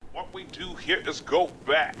do here is go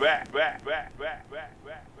back.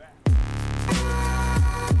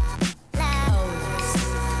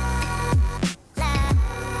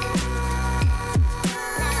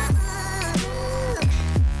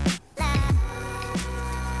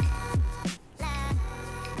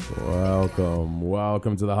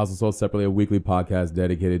 Welcome to the Hustle Sold Separately, a weekly podcast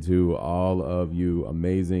dedicated to all of you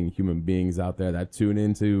amazing human beings out there that tune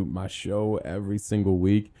into my show every single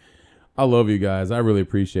week. I love you guys. I really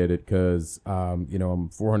appreciate it because, I'm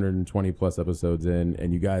 420 plus episodes in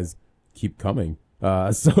and you guys keep coming.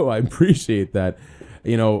 So I appreciate that.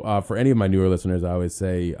 For any of my newer listeners, I always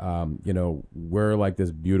say, we're like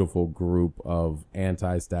this beautiful group of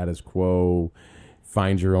anti-status quo,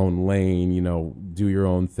 find your own lane, do your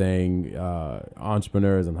own thing,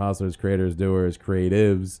 entrepreneurs and hustlers, creators, doers,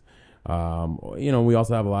 creatives. We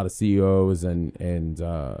also have a lot of CEOs and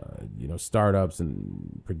startups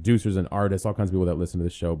and producers and artists, all kinds of people that listen to the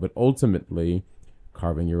show, but ultimately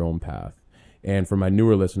carving your own path. And for my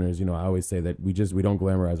newer listeners, I always say that we don't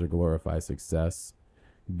glamorize or glorify success,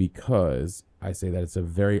 because I say that it's a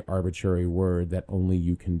very arbitrary word that only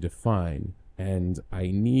you can define. And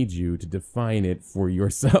I need you to define it for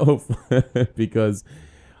yourself because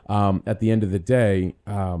at the end of the day,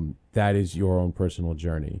 that is your own personal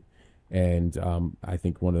journey. And I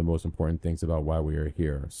think one of the most important things about why we are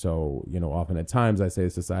here. So, often at times I say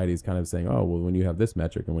society is kind of saying, oh, well, when you have this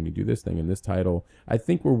metric and when you do this thing and this title, I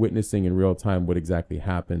think we're witnessing in real time what exactly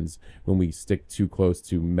happens when we stick too close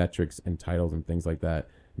to metrics and titles and things like that.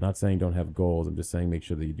 I'm not saying don't have goals. I'm just saying make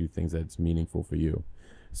sure that you do things that's meaningful for you.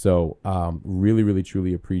 So really, really,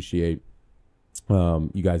 truly appreciate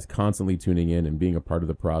you guys constantly tuning in and being a part of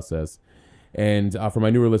the process. And for my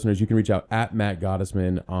newer listeners, you can reach out at Matt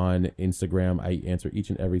Gottesman on Instagram. I answer each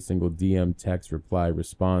and every single DM, text, reply,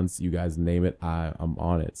 response. You guys name it, I'm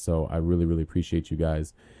on it. So I really, really appreciate you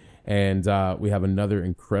guys. And we have another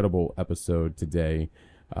incredible episode today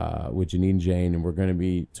with Janine Jane, and we're going to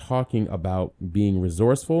be talking about being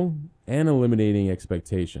resourceful and eliminating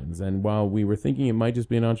expectations. And while we were thinking it might just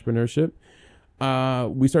be in entrepreneurship,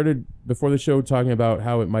 we started before the show talking about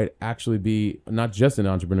how it might actually be not just in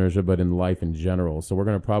entrepreneurship, but in life in general. So we're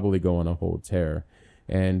going to probably go on a whole tear.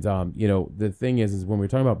 And, the thing is when we're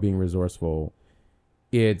talking about being resourceful,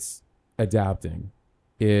 it's adapting.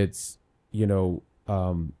 It's,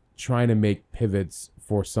 trying to make pivots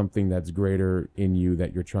for something that's greater in you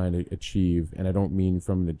that you're trying to achieve. And I don't mean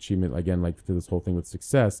from an achievement, again, like to this whole thing with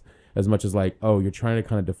success, as much as like, oh, you're trying to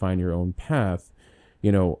kind of define your own path,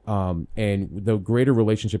 and the greater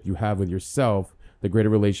relationship you have with yourself, the greater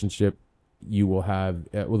relationship you will have,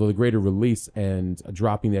 the greater release and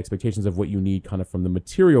dropping the expectations of what you need kind of from the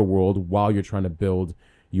material world while you're trying to build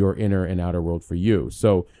your inner and outer world for you.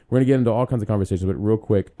 So we're going to get into all kinds of conversations, but real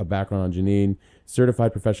quick, a background on Janine,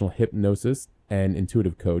 certified professional hypnosis and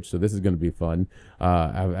intuitive coach. So this is going to be fun.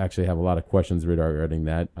 I actually have a lot of questions regarding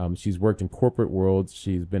that. She's worked in corporate worlds.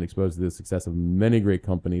 She's been exposed to the success of many great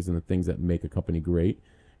companies and the things that make a company great.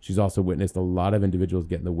 She's also witnessed a lot of individuals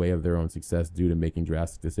get in the way of their own success due to making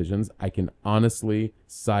drastic decisions. I can honestly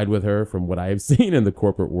side with her from what I have seen in the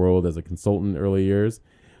corporate world as a consultant early years.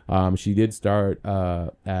 She did start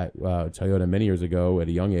at Toyota many years ago at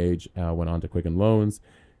a young age, went on to Quicken Loans.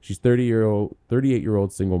 She's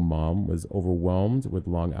 38-year-old single mom, was overwhelmed with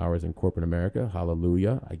long hours in corporate America.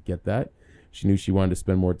 Hallelujah. I get that. She knew she wanted to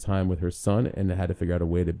spend more time with her son and had to figure out a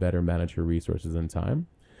way to better manage her resources and time.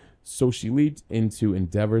 So she leaped into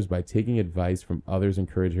endeavors by taking advice from others,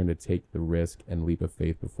 encouraging her to take the risk and leap of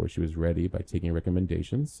faith before she was ready by taking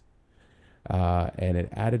recommendations. And it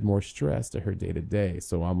added more stress to her day to day.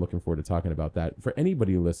 So I'm looking forward to talking about that. For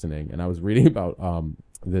anybody listening, and I was reading about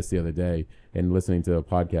this the other day and listening to a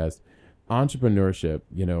podcast, entrepreneurship,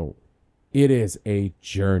 it is a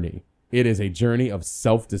journey. It is a journey of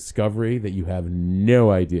self-discovery that you have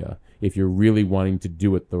no idea if you're really wanting to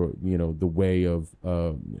do it the way of,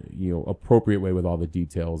 appropriate way with all the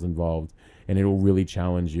details involved, and it will really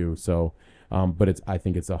challenge you. So, but I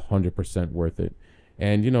think it's 100% worth it.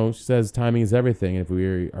 And, she says timing is everything. And if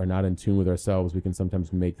we are not in tune with ourselves, we can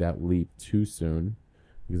sometimes make that leap too soon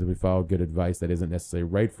because if we follow good advice that isn't necessarily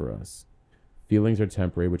right for us. Feelings are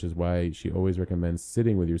temporary, which is why she always recommends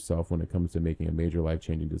sitting with yourself when it comes to making a major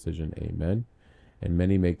life-changing decision. Amen. And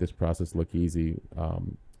many make this process look easy,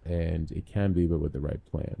 and it can be, but with the right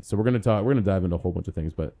plan. So we're going to dive into a whole bunch of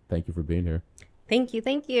things, but thank you for being here. Thank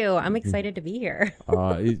you. I'm excited to be here.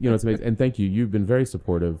 It's amazing. And thank you. You've been very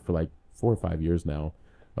supportive for like 4 or 5 years now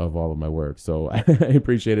of all of my work. So I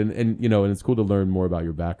appreciate it. And it's cool to learn more about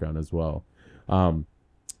your background as well.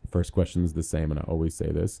 First question is the same, and I always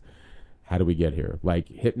say this. How do we get here? Like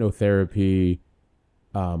hypnotherapy,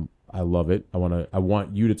 I love it. I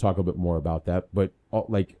want you to talk a bit more about that, but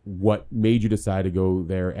like what made you decide to go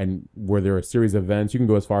there, and were there a series of events? You can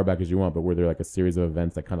go as far back as you want, but were there like a series of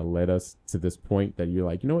events that kind of led us to this point that you're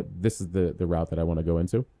like, you know what, this is the route that I want to go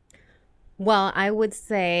into? Well, I would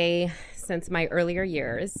say since my earlier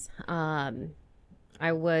years,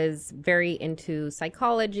 I was very into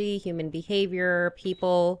psychology, human behavior,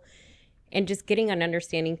 people, and just getting an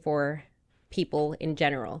understanding for people in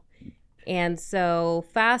general. And so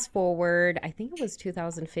fast forward, I think it was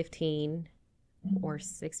 2015 or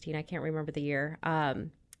 16, I can't remember the year.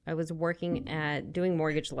 I was working at doing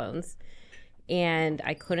mortgage loans, and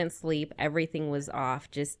I couldn't sleep. Everything was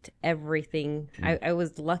off, just everything. I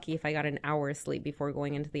was lucky if I got an hour of sleep before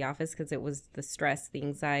going into the office, because it was the stress, the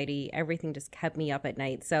anxiety, everything just kept me up at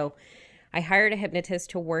night. So I hired a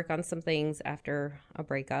hypnotist to work on some things after a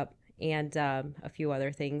breakup, and a few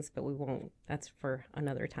other things, but we won't, that's for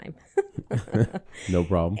another time. No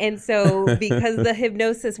problem. And so because the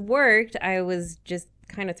hypnosis worked, I was just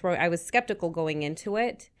kind of I was skeptical going into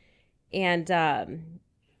it. And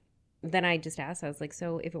then I just asked, I was like,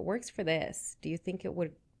 so if it works for this, do you think it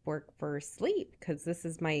would work for sleep? Because this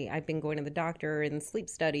is I've been going to the doctor and sleep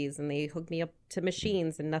studies, and they hook me up to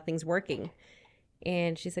machines and nothing's working.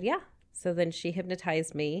 And she said, yeah. So then she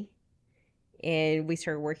hypnotized me, and we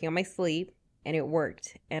started working on my sleep, and it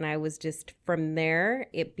worked. And I was just, from there,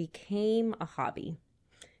 it became a hobby.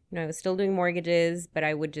 You know, I was still doing mortgages, but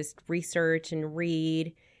I would just research and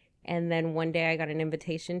read. And then one day I got an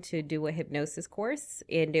invitation to do a hypnosis course.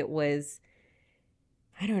 And it was,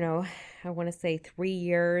 I don't know, I want to say 3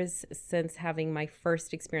 years since having my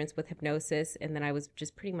first experience with hypnosis. And then I was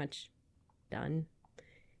just pretty much done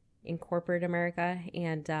in corporate America.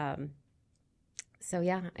 And so,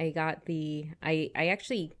 yeah, I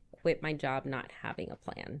actually quit my job not having a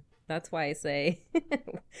plan. That's why I say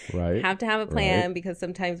Right. have to have a plan, Right. because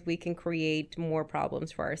sometimes we can create more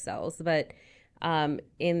problems for ourselves. But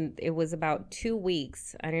it was about 2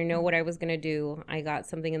 weeks. I didn't know what I was going to do. I got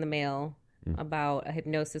something in the mail about a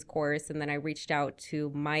hypnosis course, and then I reached out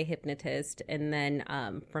to my hypnotist, and then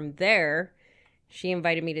from there, she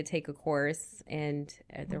invited me to take a course, and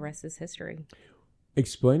the rest is history.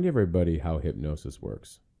 Explain to everybody how hypnosis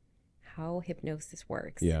works. How hypnosis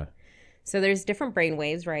works. Yeah. So there's different brain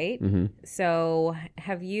waves, right? Mm-hmm. So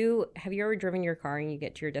have you ever driven your car and you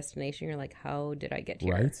get to your destination? You're like, how did I get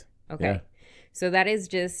here? Right. Okay. Yeah. So that is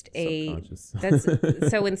just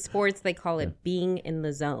so in sports, they call it being in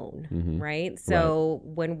the zone, Mm-hmm. right? So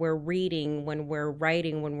when we're reading, when we're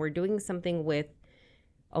writing, when we're doing something with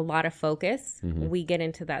a lot of focus, Mm-hmm. we get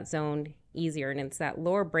into that zone easier. And it's that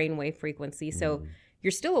lower brainwave frequency. So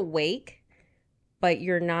you're still awake, but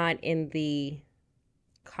you're not in the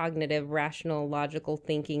cognitive, rational, logical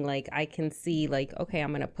thinking. Like, I can see, like, okay,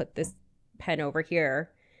 I'm going to put this pen over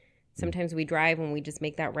here. Sometimes we drive and we just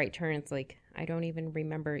make that right turn. It's like, I don't even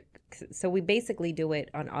remember. So we basically do it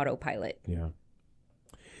on autopilot. Yeah.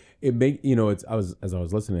 As I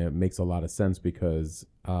was listening, it makes a lot of sense, because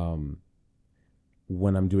when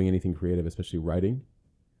I'm doing anything creative, especially writing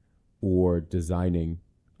or designing,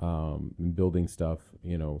 and building stuff,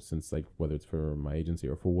 since, like, whether it's for my agency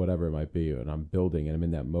or for whatever it might be, and I'm building and I'm in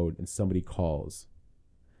that mode, and somebody calls,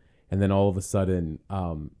 and then all of a sudden,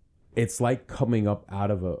 it's like coming up out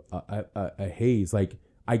of a haze. Like,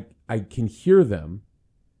 I can hear them,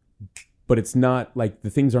 but it's not like the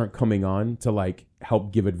things aren't coming on to, like,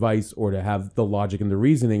 help give advice or to have the logic and the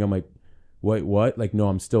reasoning. I'm like, wait, what? Like, no,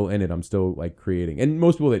 I'm still in it. I'm still, like, creating. And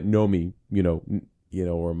most people that know me,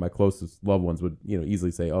 or my closest loved ones would,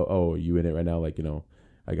 easily say, oh, are you in it right now? Like,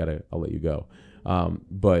 I'll let you go.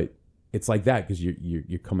 But it's like that, because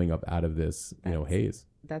you're coming up out of this, haze.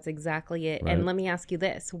 That's exactly it. Right. And let me ask you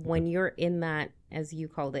this. When you're in that, as you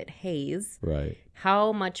called it, haze, Right.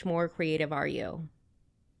 how much more creative are you?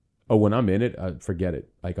 Oh, when I'm in it, forget it.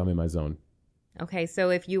 Like, I'm in my zone. Okay,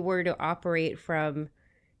 so if you were to operate from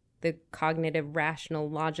the cognitive, rational,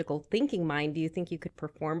 logical thinking mind, do you think you could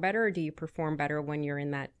perform better, or do you perform better when you're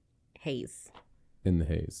in that haze? In the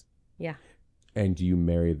haze. Yeah. And do you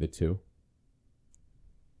marry the two?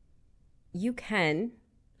 You can.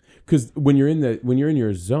 Because when you're in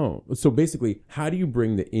your zone, so basically, how do you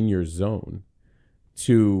bring the in your zone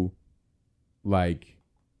to, like,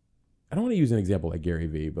 I don't want to use an example like Gary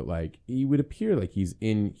Vee, but, like, he would appear like he's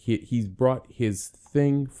brought his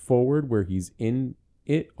thing forward where he's in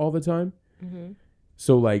it all the time. Mm-hmm.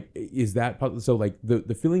 So, like, is that so? Like,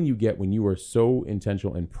 the feeling you get when you are so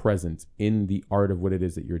intentional and present in the art of what it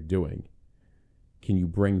is that you're doing, can you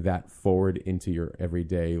bring that forward into your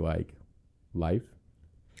everyday, like, life?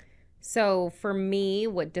 So for me,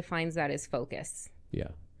 what defines that is focus. Yeah.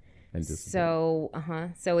 and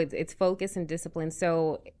discipline. So it's focus and discipline.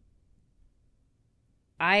 So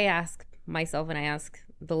I ask myself and I ask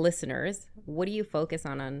the listeners, what do you focus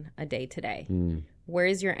on a day today? Where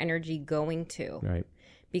is your energy going to? Right.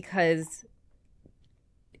 Because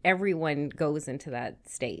everyone goes into that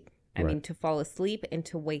state. I Right. mean, to fall asleep and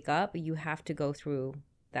to wake up, you have to go through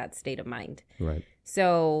that state of mind. Right.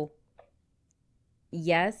 So,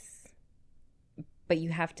 yes, but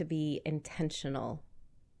you have to be intentional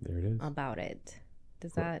There it is. about it.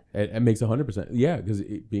 Does that? It makes 100%. Yeah, because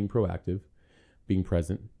being proactive, being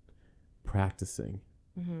present, practicing,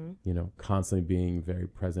 you know, constantly being very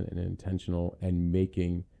present and intentional, and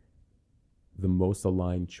making the most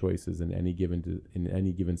aligned choices in any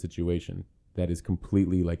given situation that is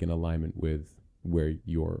completely like in alignment with where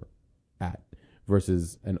you're at,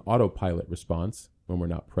 versus an autopilot response when we're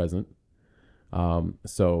not present.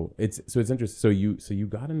 So it's interesting. So you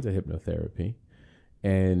got into hypnotherapy,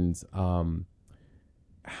 and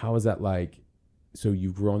how is that like? So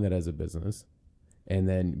you've grown that as a business, and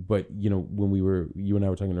then, but you know, when you and I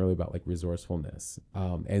were talking earlier about like resourcefulness,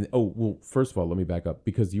 and first of all, let me back up,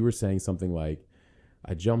 because you were saying something like,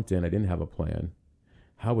 I jumped in, I didn't have a plan.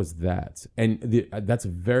 How was that? And that's a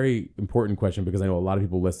very important question, because I know a lot of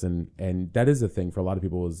people listen, and that is a thing for a lot of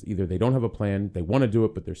people, is either they don't have a plan, they want to do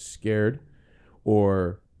it, but they're scared,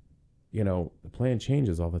 or, you know, the plan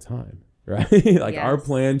changes all the time, right? Like our Yes.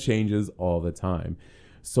 plan changes all the time.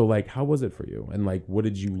 So like, how was it for you? And like, what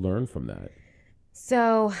did you learn from that?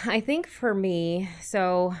 So I think for me,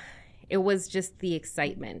 so it was just the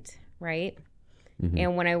excitement, right?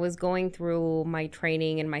 And when I was going through my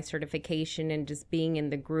training and my certification and just being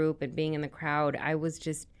in the group and being in the crowd,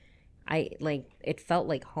 it felt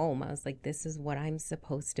like home. I was like, this is what I'm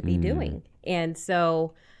supposed to be doing. And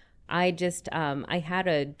so I just, I had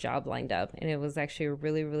a job lined up, and it was actually a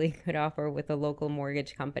really, really good offer with a local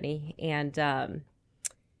mortgage company. And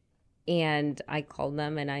I called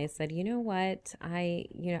them and I said, you know what,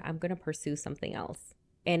 I'm going to pursue something else.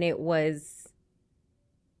 And it was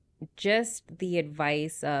just the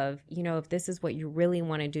advice of, you know, if this is what you really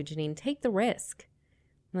want to do, Janine, take the risk.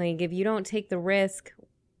 Like, if you don't take the risk,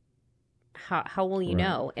 how will you Right.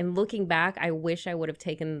 know? And looking back, I wish I would have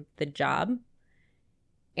taken the job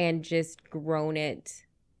and just grown it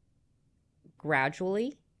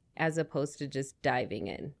gradually, as opposed to just diving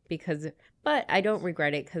in. But I don't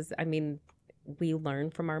regret it, because I mean, we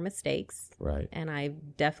learn from our mistakes. Right. And I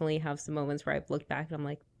definitely have some moments where I've looked back and I'm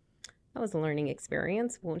like, that was a learning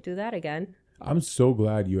experience. Won't do that again. I'm so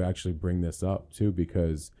glad you actually bring this up too,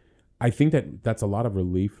 because I think that's a lot of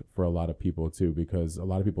relief for a lot of people too, because a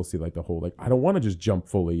lot of people see like the whole, like, I don't want to just jump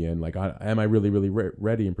fully in. Like, am I really, really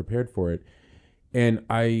ready and prepared for it? And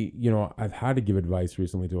I've had to give advice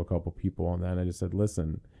recently to a couple people on that. And I just said,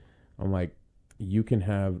 listen, I'm like, you can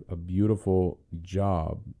have a beautiful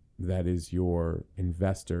job that is your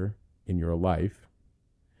investor in your life,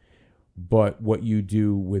 but what you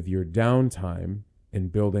do with your downtime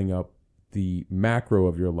and building up the macro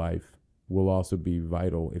of your life will also be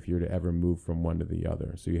vital if you're to ever move from one to the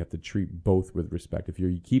other. So you have to treat both with respect. If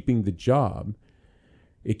you're keeping the job,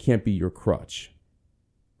 it can't be your crutch,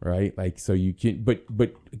 right? Like, so you can, but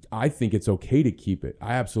I think it's okay to keep it.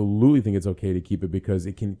 I absolutely think it's okay to keep it, because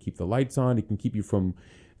it can keep the lights on. It can keep you from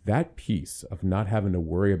that piece of not having to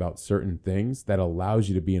worry about certain things, that allows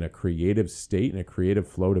you to be in a creative state and a creative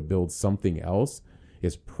flow to build something else,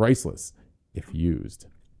 is priceless if used.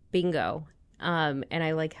 Bingo. And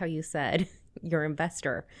I like how you said your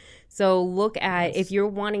investor. So look at, if you're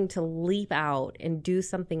wanting to leap out and do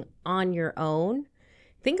something on your own,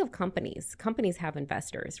 think of companies. Companies have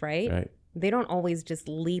investors, right? Right. They don't always just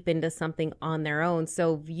leap into something on their own.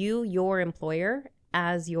 So view your employer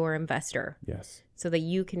as your investor, Yes. so that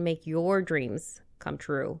you can make your dreams come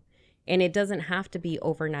true. And it doesn't have to be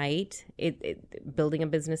overnight. Building a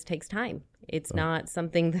business takes time. It's not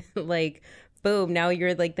something that like, boom, now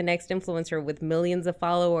you're like the next influencer with millions of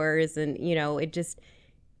followers. And, you know,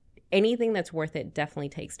 anything that's worth it definitely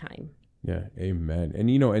takes time. Yeah. Amen.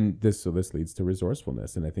 And this leads to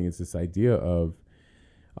resourcefulness. And I think it's this idea of,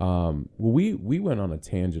 we went on a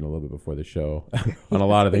tangent a little bit before the show on a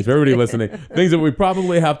lot of things. For everybody listening, things that we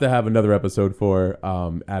probably have to have another episode for,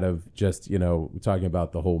 out of just, talking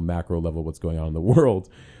about the whole macro level, what's going on in the world.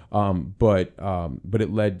 But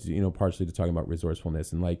it led, partially to talking about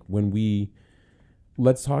resourcefulness, and like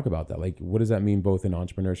let's talk about that. Like, what does that mean both in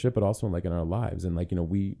entrepreneurship, but also in our lives? And like,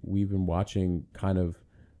 we've been watching kind of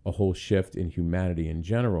a whole shift in humanity in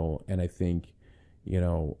general. And I think,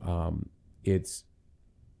 it's,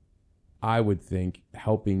 I would think,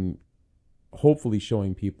 hopefully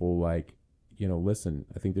showing people like, listen,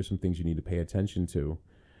 I think there's some things you need to pay attention to.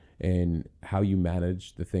 and how you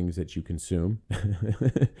manage the things that you consume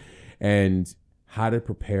and how to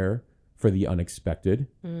prepare for the unexpected.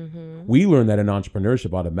 We learn that in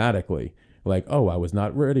entrepreneurship automatically. Like, oh, I was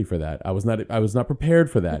not ready for that. I was not prepared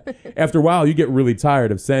for that. After a while, you get really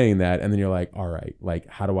tired of saying that. And then you're like, all right, like,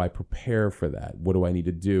 how do I prepare for that? What do I need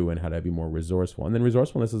to do? And how do I be more resourceful? And then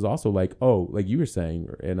resourcefulness is also like, oh, like you were saying,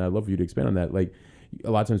 and I'd love for you to expand on that. Like, a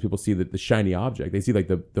lot of times people see the shiny object. They see like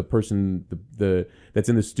the person, the that's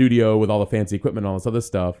in the studio with all the fancy equipment and all this other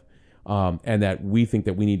stuff. And that we think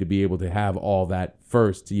that we need to be able to have all that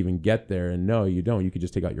first to even get there. And no, you don't. You could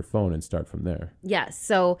just take out your phone and start from there. Yes.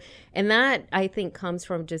 So, and that I think comes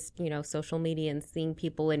from just, social media and seeing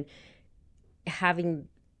people and having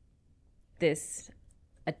this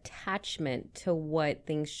attachment to what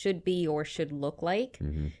things should be or should look like.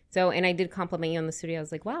 So, and I did compliment you on the studio. I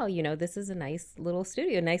was like, wow, this is a nice little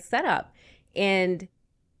studio, nice setup. And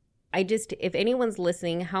if anyone's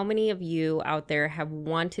listening, how many of you out there have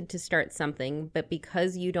wanted to start something, but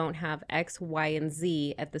because you don't have X, Y, and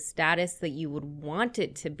Z at the status that you would want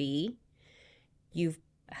it to be, you've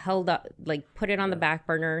held up, like put it on the back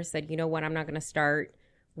burner, said, you know what, I'm not going to start,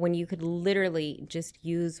 when you could literally just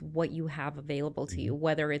use what you have available to you,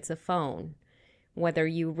 whether it's a phone, whether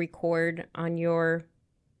you record on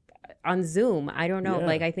Zoom. I don't know. Yeah.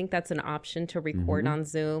 Like, I think that's an option to record on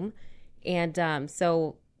Zoom. And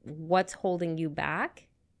so what's holding you back?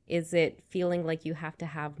 Is it feeling like you have to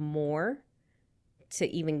have more to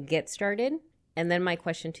even get started? And then my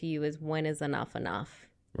question to you is, when is enough enough?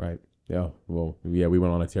 Right. Yeah. Well, yeah, we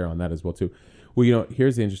went on a tear on that as well too. Well,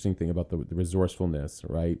 here's the interesting thing about the resourcefulness,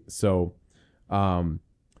 right? So, when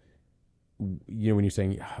you're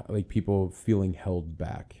saying like people feeling held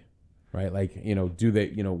back, right? Like, do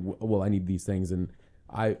they, well, I need these things. And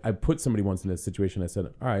I put somebody once in a situation, I said,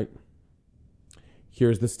 all right,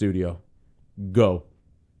 here's the studio, go.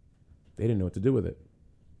 They didn't know what to do with it.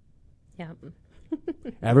 Yeah.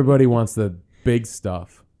 Everybody wants the big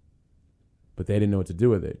stuff, but they didn't know what to do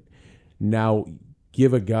with it. Now,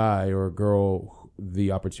 give a guy or a girl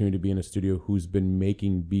the opportunity to be in a studio who's been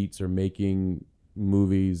making beats or making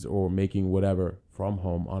movies or making whatever from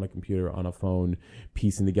home on a computer, on a phone,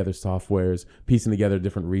 piecing together softwares, piecing together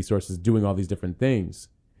different resources, doing all these different things.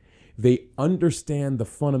 They understand the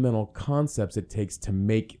fundamental concepts it takes to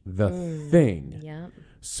make the thing. Yeah.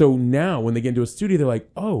 So now when they get into a studio, they're like,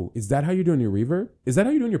 oh, is that how you're doing your reverb? Is that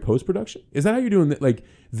how you're doing your post-production? Is that how you're doing that? Like,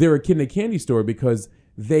 they're a kid in a candy store because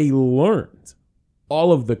they learned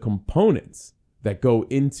all of the components that go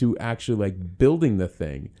into actually like building the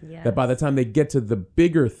thing. Yes. That by the time they get to the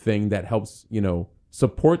bigger thing that helps,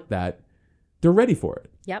 support that, they're ready for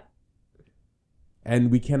it. Yep.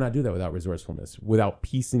 And we cannot do that without resourcefulness, without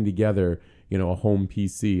piecing together, a home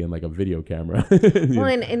PC and like a video camera. Well,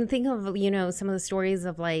 and think of, some of the stories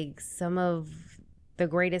of like some of the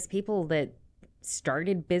greatest people that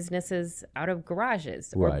started businesses out of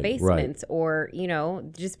garages or basements or,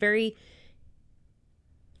 just very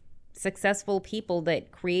successful people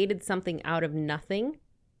that created something out of nothing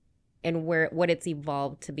and what it's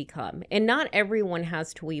evolved to become. And not everyone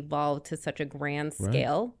has to evolve to such a grand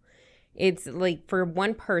scale. It's like for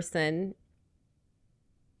one person,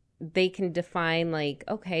 they can define like,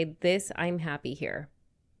 okay, I'm happy here.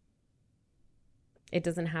 It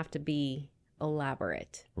doesn't have to be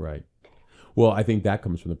elaborate. Right. Well, I think that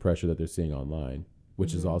comes from the pressure that they're seeing online,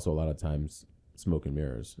 which is also a lot of times smoke and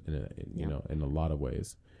mirrors in a lot of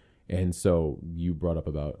ways. And so you brought up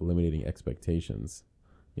about eliminating expectations,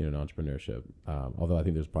 in entrepreneurship. Although I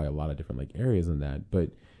think there's probably a lot of different like areas in that,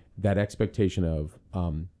 but that expectation of,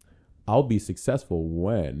 I'll be successful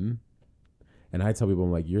when, and I tell people,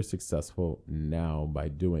 I'm like, you're successful now by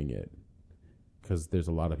doing it, because there's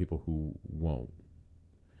a lot of people who won't.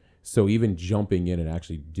 So even jumping in and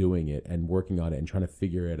actually doing it and working on it and trying to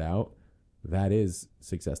figure it out, that is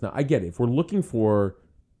success. Now, I get it. If we're looking for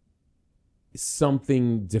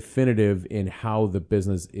something definitive in how the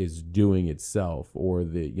business is doing itself, or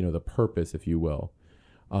the purpose, if you will,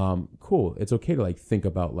 cool. It's okay to like think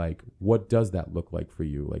about like, what does that look like for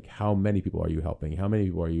you? Like, how many people are you helping? How many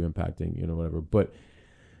people are you impacting? Whatever. But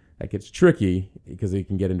that gets tricky because it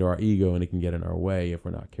can get into our ego and it can get in our way if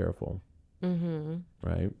we're not careful. Mm-hmm.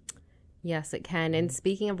 Right? Yes, it can. And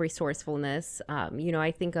speaking of resourcefulness,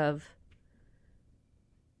 I think of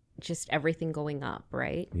just everything going up,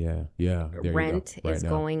 right? Yeah. Yeah. Rent is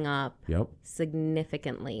going up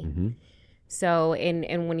significantly. Mm-hmm. So,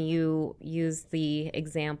 and when you use the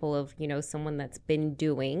example of, someone that's been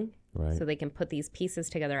doing, so they can put these pieces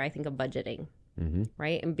together, I think of budgeting,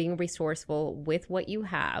 right? And being resourceful with what you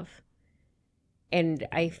have. And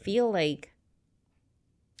I feel like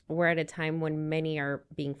we're at a time when many are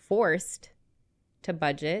being forced to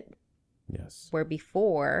budget, Yes. where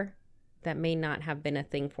before that may not have been a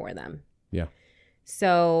thing for them. Yeah.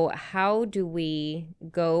 So how do we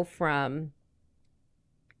go from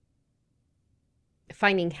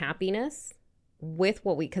finding happiness with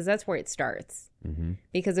what because that's where it starts. Mm-hmm.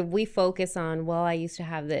 Because if we focus on, well, I used to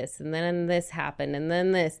have this, and then this happened, and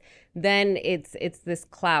then this, then it's this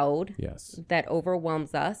cloud Yes. that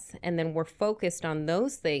overwhelms us, and then we're focused on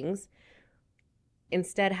those things.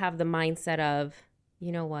 Instead, have the mindset of,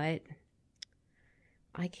 you know what?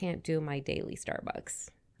 I can't do my daily Starbucks.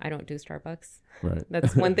 I don't do Starbucks. Right.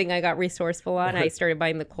 That's one thing I got resourceful on. I started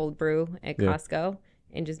buying the cold brew at Yeah. Costco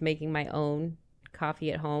and just making my own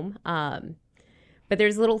coffee at home. But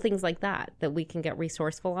there's little things like that we can get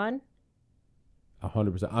resourceful on.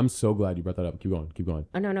 100%. I'm so glad you brought that up. Keep going. Keep going.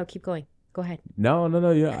 Oh, no, keep going. Go ahead. No.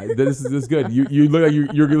 Yeah, this is good. You look like you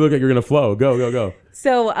look like you're gonna flow. Go.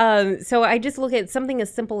 So I just look at something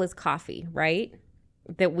as simple as coffee, right?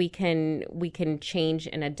 That we can change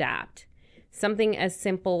and adapt. Something as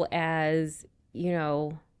simple as, you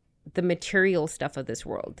know, the material stuff of this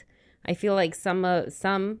world. I feel like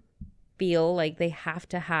some feel like they have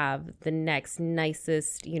to have the next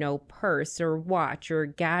nicest, you know, purse or watch or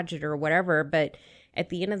gadget or whatever. But at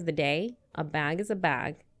the end of the day, a bag is a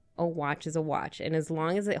bag, a watch is a watch. And as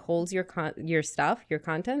long as it holds your stuff, your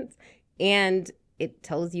contents, and it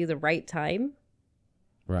tells you the right time.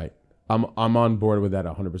 Right. I'm on board with that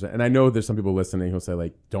 100%. And I know there's some people listening who'll say,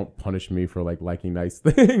 like, don't punish me for, like, liking nice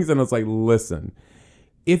things. And it's like, listen,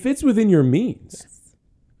 if it's within your means, Yes.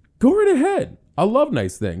 go right ahead. I love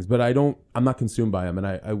nice things, but I'm not consumed by them. And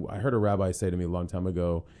I heard a rabbi say to me a long time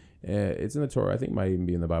ago, it's in the Torah, I think it might even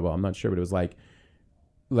be in the Bible, I'm not sure, but it was like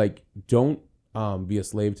don't be a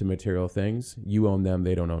slave to material things. You own them,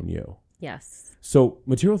 they don't own you. Yes. So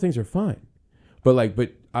material things are fine. But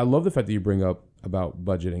I love the fact that you bring up about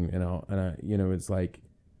budgeting, and I, you know, it's like,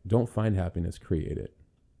 don't find happiness, create it.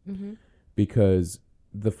 Mm-hmm. Because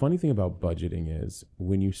the funny thing about budgeting is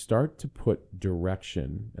when you start to put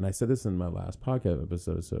direction, and I said this in my last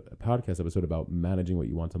podcast episode about managing what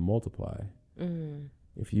you want to multiply. Mm.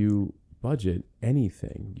 If you budget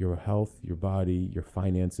anything, your health, your body, your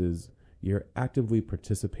finances, you're actively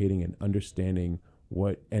participating and understanding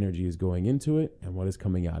what energy is going into it and what is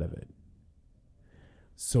coming out of it.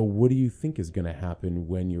 So what do you think is going to happen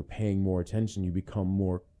when you're paying more attention? You become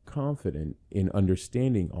more confident in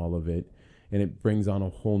understanding all of it, and it brings on a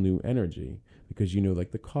whole new energy because you know,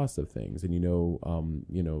 like, the cost of things, and you know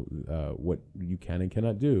what you can and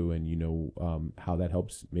cannot do, and you know how that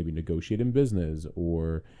helps maybe negotiate in business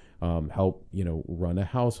or help, you know, run a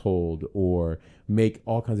household or make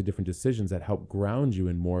all kinds of different decisions that help ground you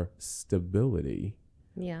in more stability.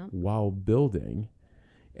 Yeah. While building.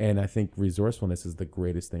 And I think resourcefulness is the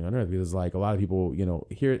greatest thing on earth, because, like, a lot of people, you know,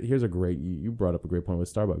 here's a great, you brought up a great point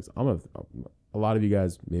with Starbucks. A lot of you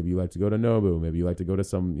guys, maybe you like to go to Nobu, maybe you like to go to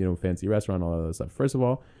some, you know, fancy restaurant, all of that stuff. First of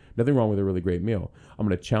all, nothing wrong with a really great meal. I'm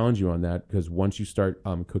going to challenge you on that, because once you start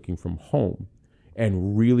cooking from home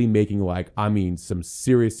and really making, like, I mean, some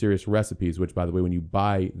serious recipes, which, by the way, when you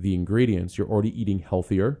buy the ingredients, you're already eating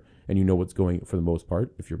healthier, and you know what's going, for the most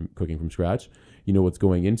part, if you're cooking from scratch, you know what's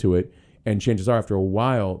going into it. And chances are, after a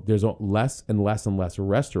while, there's less and less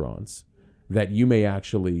restaurants that you may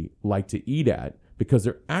actually like to eat at, because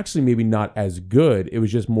they're actually maybe not as good. It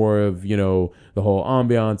was just more of, you know, the whole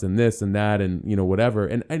ambiance and this and that and, you know, whatever.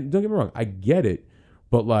 And don't get me wrong, I get it.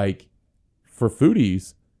 But, like, for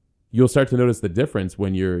foodies, you'll start to notice the difference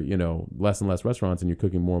when you're, you know, less and less restaurants and you're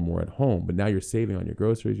cooking more and more at home. But now you're saving on your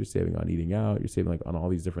groceries, you're saving on eating out, you're saving, like, on all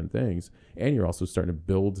these different things. And you're also starting to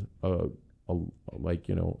build a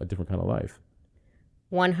different kind of life.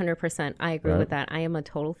 100%. I agree Right. with that. I am a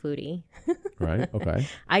total foodie. Right. Okay.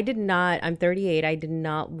 I'm 38. I did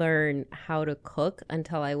not learn how to cook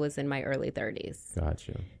until I was in my early 30s.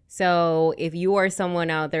 Gotcha. So if you are someone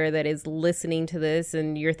out there that is listening to this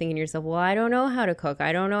and you're thinking to yourself, well, I don't know how to cook,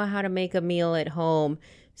 I don't know how to make a meal at home,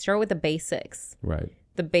 start with the basics. Right.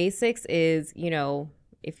 The basics is, you know,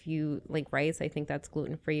 if you like rice, I think that's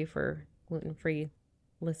gluten-free for gluten-free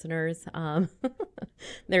listeners.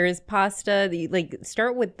 There is pasta.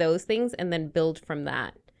 Start with those things and then build from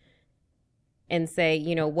that. And say,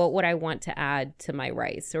 you know, what would I want to add to my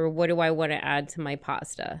rice, or what do I want to add to my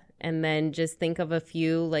pasta? And then just think of a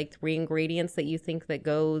few, like 3 ingredients that you think that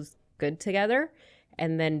goes good together,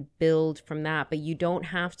 and then build from that. But you don't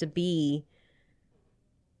have to be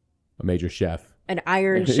A major chef. an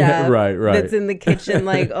iron chef Yeah, right. that's in the kitchen,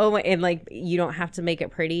 like, oh my, and like, you don't have to make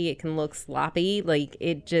it pretty. It can look sloppy. Like,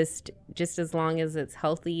 it just as long as it's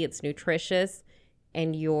healthy, it's nutritious,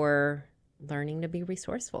 and you're learning to be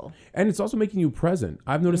resourceful. And it's also making you present.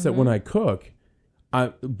 I've noticed that when I cook,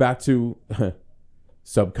 back to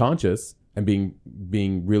subconscious and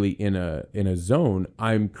being really in a zone,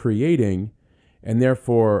 I'm creating, and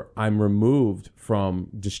therefore I'm removed from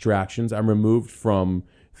distractions. I'm removed from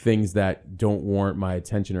things that don't warrant my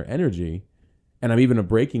attention or energy. And I'm even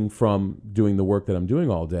breaking from doing the work that I'm doing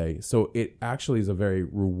all day. So it actually is a very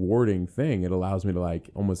rewarding thing. It allows me to like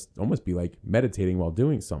almost be like meditating while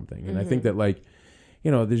doing something. And I think that like,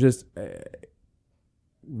 there's just,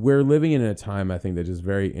 we're living in a time, I think, that is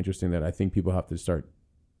very interesting, that I think people have to start,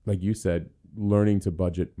 like you said, learning to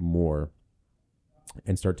budget more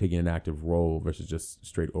and start taking an active role versus just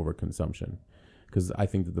straight overconsumption. Because I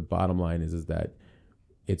think that the bottom line is that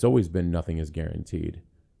it's always been nothing is guaranteed.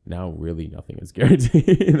 Now really nothing is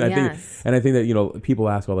guaranteed. And I think that, people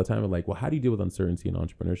ask all the time, like, well, how do you deal with uncertainty in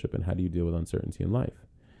entrepreneurship, and how do you deal with uncertainty in life?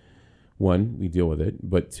 One, we deal with it,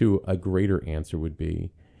 but two, a greater answer would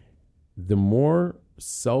be, the more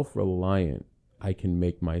self-reliant I can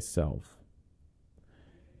make myself,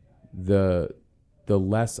 the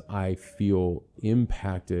less I feel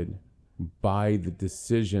impacted by the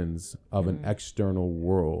decisions of an external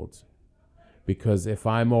world. Because if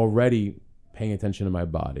I'm already paying attention to my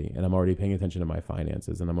body, and I'm already paying attention to my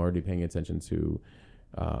finances, and I'm already paying attention to,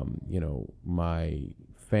 my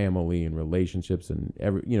family and relationships, and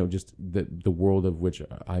just the world of which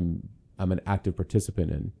I'm an active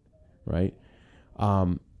participant in, right?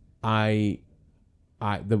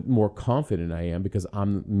 The more confident I am, because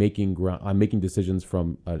I'm making decisions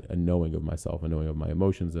from a knowing of myself, a knowing of my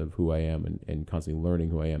emotions, of who I am, and constantly learning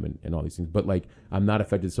who I am, and all these things. But like, I'm not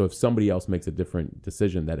affected. So if somebody else makes a different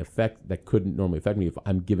decision that couldn't normally affect me, if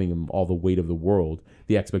I'm giving them all the weight of the world,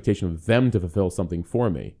 the expectation of them to fulfill something for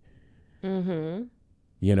me, the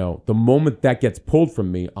moment that gets pulled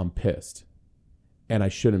from me, I'm pissed. And I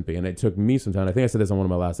shouldn't be. And it took me some time. I think I said this on one of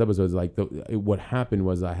my last episodes. Like, what happened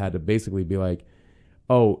was I had to basically be like,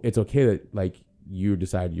 oh, it's okay that like you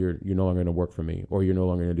decide you're no longer going to work for me, or you're no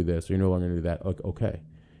longer going to do this, or you're no longer going to do that. Like, okay.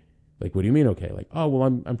 Like, what do you mean? Okay. Like, oh, well,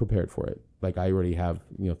 I'm prepared for it. Like, I already have,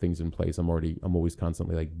 things in place. I'm always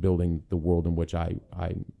constantly like building the world in which I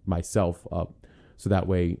myself up. So that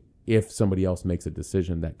way, if somebody else makes a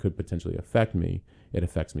decision that could potentially affect me, it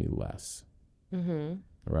affects me less. Mm-hmm.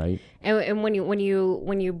 Right. And when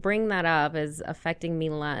you bring that up as affecting me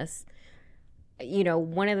less,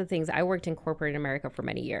 one of the things, I worked in corporate America for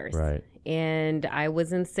many years, right? And I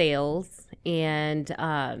was in sales, and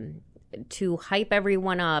to hype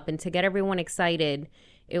everyone up and to get everyone excited,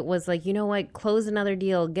 it was like, you know what, close another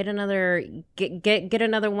deal, get another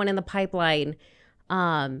one in the pipeline.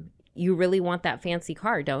 You really want that fancy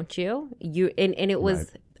car, don't you? And it was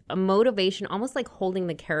right. A motivation, almost like holding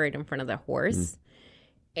the carrot in front of the horse.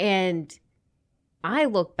 And I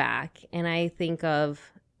look back and I think of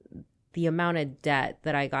the amount of debt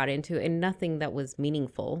that I got into, and nothing that was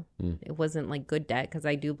meaningful. It wasn't like good debt, because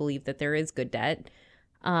I do believe that there is good debt.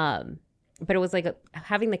 But it was like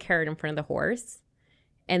having the carrot in front of the horse.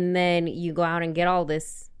 And then you go out and get all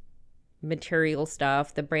this material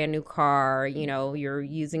stuff, the brand new car, you're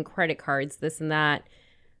using credit cards, this and that.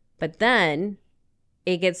 But then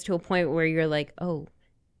it gets to a point where you're like, oh,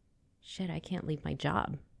 shit, I can't leave my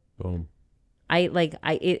job. Boom.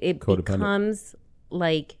 It becomes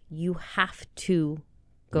like you have to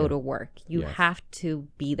go to work. You have to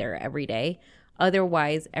be there every day.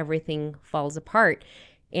 Otherwise, everything falls apart.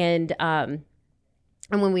 And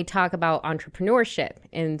when we talk about entrepreneurship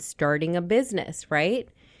and starting a business, right?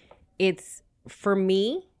 For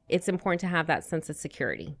me, it's important to have that sense of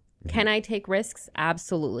security. Can I take risks?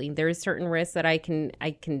 Absolutely. There's certain risks that I can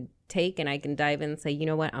take, and I can dive in and say, you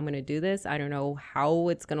know what, I'm going to do this. I don't know how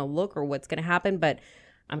it's going to look or what's going to happen, but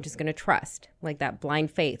I'm just going to trust, like that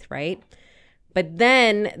blind faith, right? But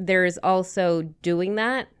then there's also doing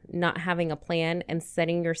that, not having a plan, and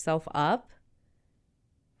setting yourself up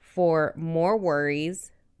for more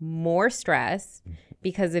worries, more stress,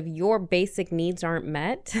 because if your basic needs aren't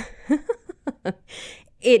met,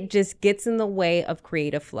 it just gets in the way of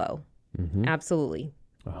creative flow. Mm-hmm. Absolutely.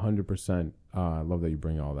 100%. I love that you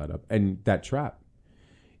bring all that up. And that trap,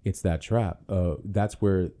 it's that trap. That's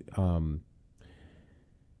where,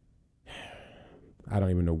 I don't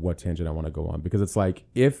even know what tangent I want to go on, because it's like,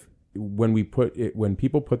 when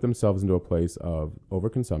people put themselves into a place of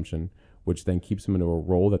overconsumption, which then keeps them into a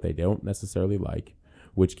role that they don't necessarily like,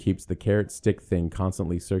 which keeps the carrot stick thing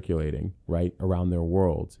constantly circulating right around their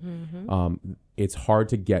world. Mm-hmm. It's hard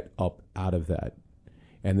to get up out of that.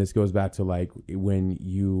 And this goes back to like, when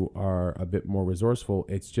you are a bit more resourceful,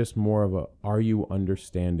 it's just more of are you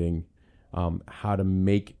understanding how to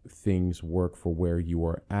make things work for where you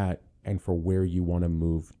are at and for where you want to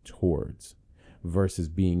move towards, versus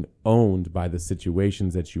being owned by the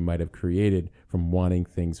situations that you might have created from wanting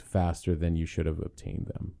things faster than you should have obtained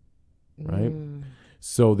them. Right.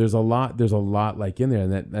 So there's a lot like in there.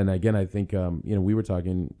 And again, I think, we were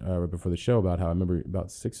talking right before the show about how I remember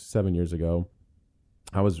about 6 or 7 years ago,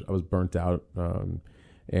 I was burnt out.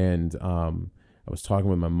 And I was talking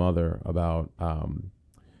with my mother about,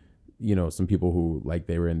 some people who, like,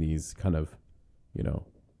 they were in these kind of,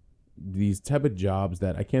 these type of jobs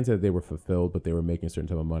that I can't say that they were fulfilled, but they were making a certain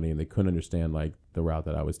type of money, and they couldn't understand, like, the route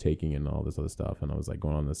that I was taking and all this other stuff. And I was like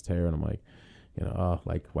going on this tear, and I'm like,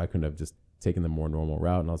 like, why couldn't I have just taken the more normal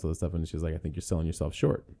route and all this other stuff? And she's like, I think you're selling yourself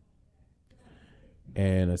short.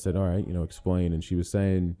 And I said, all right, explain. And she was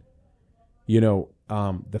saying,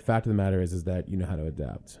 the fact of the matter is that you know how to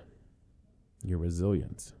adapt. You're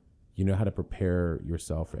resilient. You know how to prepare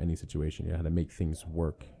yourself for any situation. You know how to make things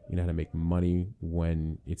work. You know how to make money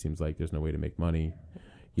when it seems like there's no way to make money.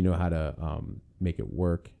 You know how to make it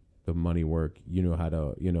work, the money work. You know how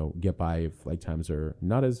to, get by if, like, times are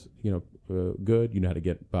not as, good. You know how to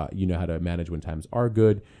get by. You know how to manage when times are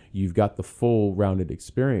good. You've got the full rounded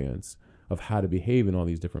experience of how to behave in all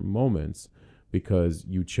these different moments because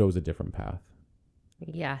you chose a different path.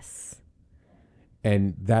 Yes.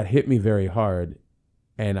 And that hit me very hard.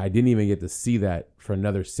 And I didn't even get to see that for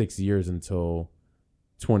another 6 years until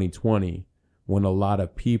 2020, when a lot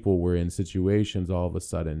of people were in situations all of a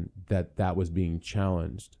sudden that was being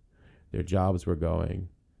challenged. Their jobs were going,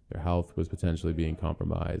 their health was potentially being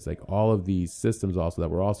compromised. Like, all of these systems also that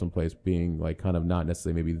were also in place being, like, kind of not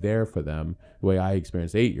necessarily maybe there for them the way I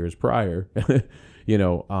experienced 8 years prior,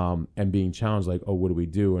 and being challenged, like, oh, what do we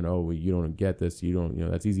do? And, oh, you don't get this. You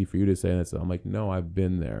don't, that's easy for you to say. And I'm like, no, I've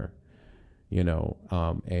been there.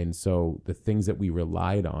 And so the things that we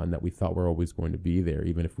relied on that we thought were always going to be there,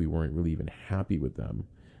 even if we weren't really even happy with them,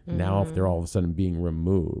 now if they're all of a sudden being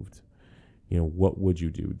removed, what would you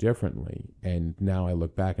do differently? And now I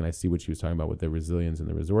look back and I see what she was talking about with the resilience and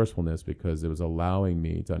the resourcefulness, because it was allowing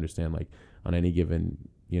me to understand, like, on any given,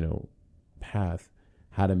 path,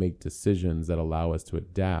 how to make decisions that allow us to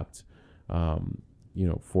adapt,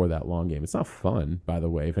 for that long game. It's not fun, by the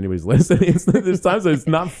way, if anybody's listening. There's times that it's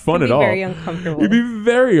not fun at all. Very uncomfortable. You'd be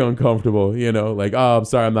very uncomfortable, like, oh, I'm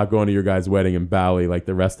sorry, I'm not going to your guys' wedding in Bali like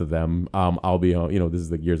the rest of them. I'll be home. This is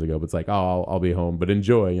like years ago, but it's like, oh, I'll be home, but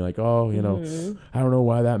enjoy. And you're like, oh, I don't know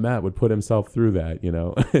why that Matt would put himself through that,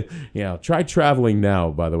 try traveling now,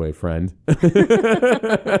 by the way, friend.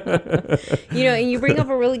 And you bring up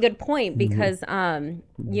a really good point because,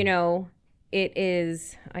 it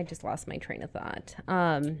is. I just lost my train of thought.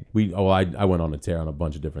 I went on a tear on a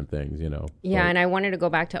bunch of different things, Yeah, and I wanted to go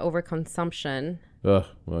back to overconsumption.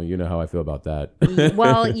 Well, you know how I feel about that.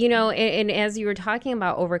 Well, and as you were talking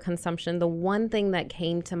about overconsumption, the one thing that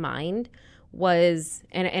came to mind was,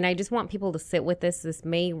 and I just want people to sit with this. This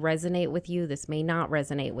may resonate with you. This may not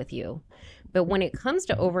resonate with you. But when it comes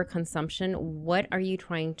to overconsumption, what are you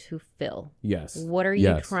trying to fill? Yes. What are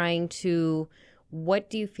you trying to? What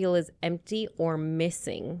do you feel is empty or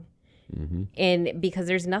missing? Mm-hmm. And because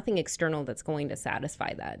there's nothing external that's going to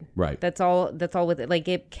satisfy that. Right. That's all with it. Like,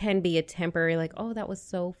 it can be a temporary, like, oh, that was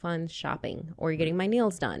so fun shopping, or getting my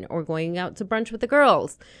nails done, or going out to brunch with the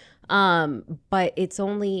girls. But it's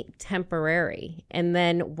only temporary. And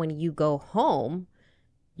then when you go home,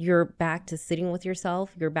 you're back to sitting with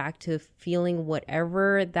yourself. You're back to feeling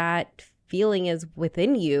whatever that feeling is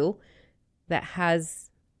within you that has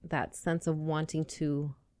that sense of wanting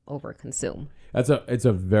to overconsume. It's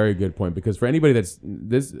a very good point, because for anybody that's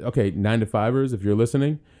 9-to-5ers, if you're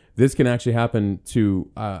listening, this can actually happen to,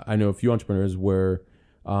 I know a few entrepreneurs where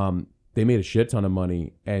they made a shit ton of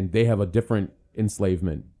money and they have a different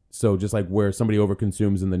enslavement. So just like where somebody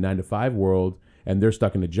overconsumes in the 9-to-5 world and they're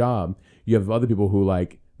stuck in a job, you have other people who,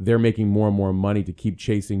 like, they're making more and more money to keep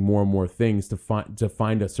chasing more and more things to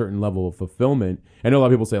find a certain level of fulfillment. I know a lot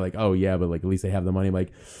of people say, like, oh yeah, but, like, at least they have the money. I'm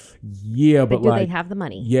like, yeah, but do like, they have the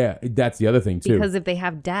money? Yeah, that's the other thing too. Because if they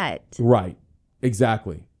have debt, right,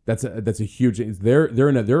 exactly. That's a huge. They're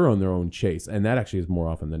on their own chase, and that actually is more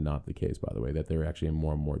often than not the case. By the way, that they're actually in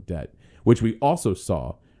more and more debt, which we also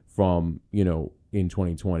saw from in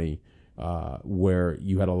 2020. Where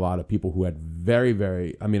you had a lot of people who had very,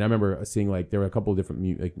 very, I remember seeing, like, there were a couple of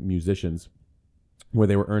different musicians where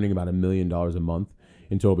they were earning about $1 million a month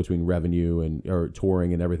in total between revenue or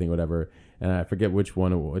touring and everything, whatever. And I forget which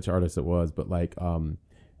artist it was, but, like,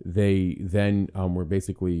 they then were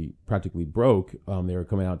basically practically broke. They were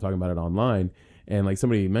coming out talking about it online, and, like,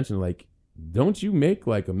 somebody mentioned, like, don't you make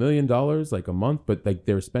like $1 million like a month? But, like,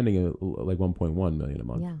 they're spending like 1.1 million a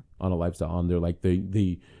month on a lifestyle, on their, like,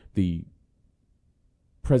 the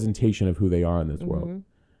presentation of who they are in this world.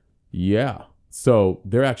 Yeah. So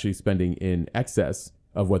they're actually spending in excess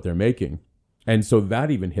of what they're making. And so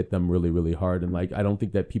that even hit them really, really hard. And like, I don't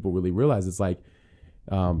think that people really realize it's like,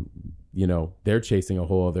 you know, they're chasing a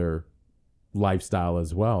whole other lifestyle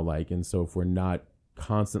as well. Like, and so if we're not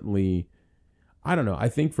constantly, I don't know, I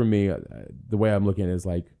think for me, the way I'm looking at it is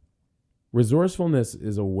like, resourcefulness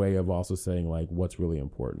is a way of also saying like, what's really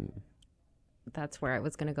important. That's where I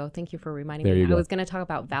was going to go. Thank you for reminding There me. you go. I was going to talk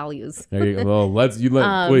about values. There you go.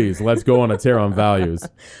 Well, please, let's go on a tear on values.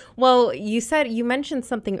 Well, you mentioned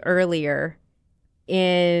something earlier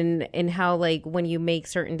in how like when you make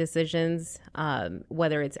certain decisions,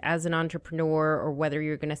 whether it's as an entrepreneur or whether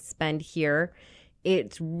you're going to spend here,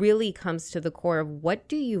 it really comes to the core of what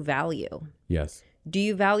do you value? Yes. Do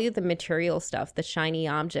you value the material stuff, the shiny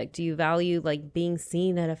object? Do you value like being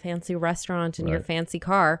seen at a fancy restaurant in your fancy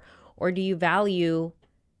car? Or do you value,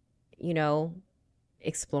 you know,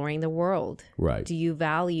 exploring the world? Right. Do you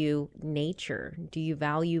value nature? Do you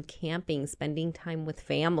value camping, spending time with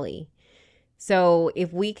family? So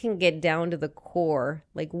if we can get down to the core,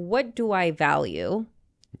 like what do I value?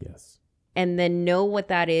 Yes. And then know what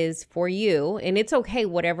that is for you. And it's okay,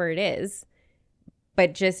 whatever it is,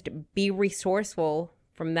 but just be resourceful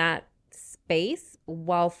from that space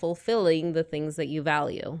while fulfilling the things that you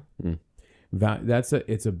value.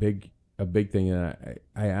 It's a big thing, and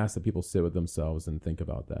I ask that people sit with themselves and think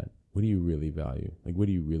about that. What do you really value? Like, what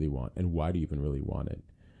do you really want, and why do you even really want it?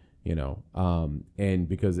 You know, and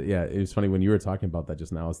because it was funny when you were talking about that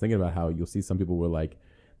just now. I was thinking about how you'll see some people were like,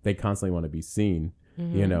 they constantly want to be seen,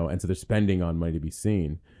 you know, and so they're spending on money to be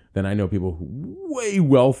seen. Then I know people way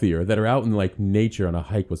wealthier that are out in like nature on a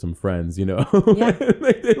hike with some friends, you know,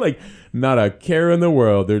 they're like not a care in the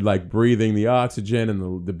world. They're like breathing the oxygen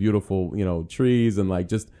and the beautiful, you know, trees and like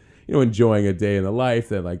just, you know, enjoying a day in the life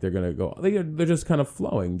that like they're going to go, they're just kind of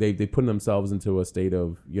flowing. They put themselves into a state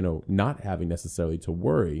of, you know, not having necessarily to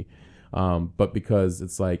worry. But because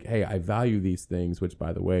it's like, hey, I value these things, which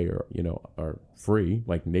by the way, are, you know, are free,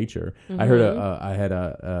 like nature. I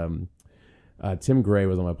heard Tim Gray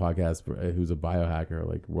was on my podcast, who's a biohacker,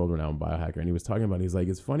 like world-renowned biohacker, and he was talking about, he's like,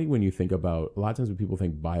 it's funny when you think about, a lot of times when people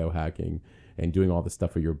think biohacking and doing all this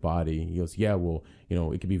stuff for your body, he goes, yeah, well, you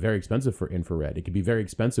know, it could be very expensive for infrared. It could be very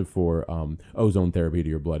expensive for ozone therapy to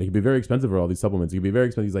your blood. It could be very expensive for all these supplements. It could be very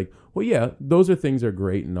expensive. He's like, well, yeah, those are things are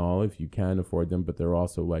great and all if you can afford them, but they're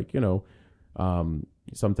also like, you know,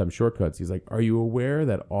 sometimes shortcuts. He's like, are you aware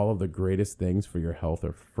that all of the greatest things for your health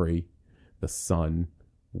are free? The sun,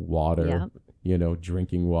 water, you know,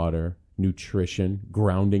 drinking water, nutrition,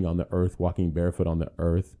 grounding on the earth, walking barefoot on the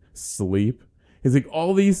earth, sleep. He's like,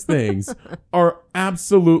 all these things are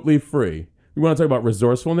absolutely free. We want to talk about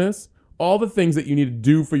resourcefulness, all the things that you need to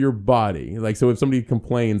do for your body. Like, so if somebody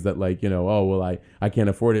complains that like, you know, oh, well, I can't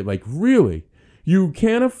afford it. Like, really? You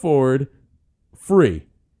can't afford free.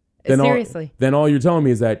 Seriously. Then all you're telling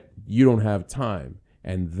me is that you don't have time.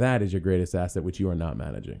 And that is your greatest asset, which you are not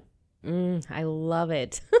managing. I love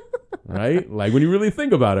it. Right? Like when you really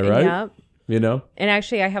think about it, right? Yep. You know? And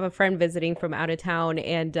actually, I have a friend visiting from out of town.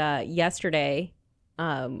 And yesterday,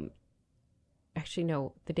 actually,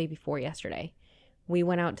 no, the day before yesterday, we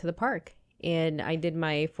went out to the park. And I did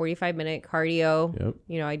my 45-minute cardio. Yep.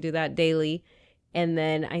 You know, I do that daily. And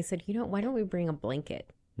then I said, you know, why don't we bring a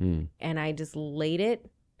blanket? And I just laid it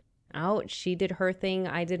out. She did her thing.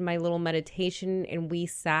 I did my little meditation. And we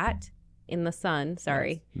sat in the sun.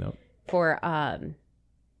 Sorry. No. For, I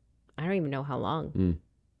don't even know how long.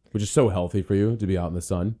 Which is so healthy for you to be out in the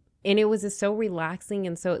sun. And it was just so relaxing.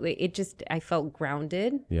 And so it just, I felt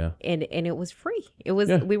grounded. Yeah. And it was free. It was,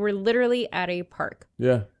 we were literally at a park.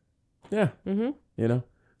 Yeah. Yeah. You know,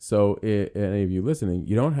 so any of you listening,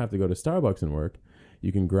 you don't have to go to Starbucks and work.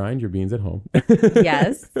 You can grind your beans at home.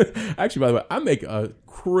 Yes. Actually, by the way, I make a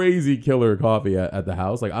crazy killer coffee at the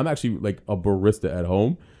house. Like I'm actually like a barista at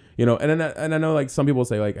home. You know, and I know like some people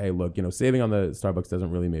say like, hey, look, you know, saving on the Starbucks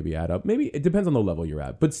doesn't really maybe add up. Maybe it depends on the level you're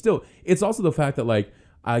at. But still, it's also the fact that like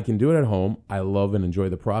I can do it at home. I love and enjoy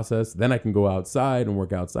the process. Then I can go outside and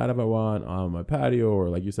work outside if I want on my patio or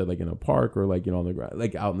like you said, like in a park or like, you know, on the ground,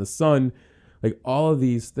 like out in the sun, like all of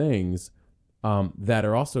these things that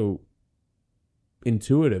are also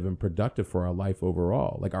intuitive and productive for our life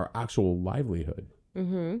overall, like our actual livelihood.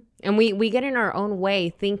 And we get in our own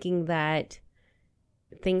way thinking that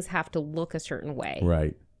things have to look a certain way.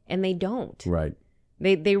 Right. And they don't. Right.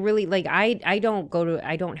 They really like I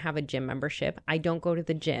don't have a gym membership. I don't go to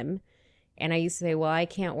the gym. And I used to say, well, I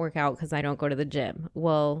can't work out because I don't go to the gym.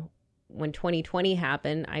 Well, when 2020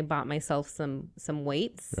 happened, I bought myself some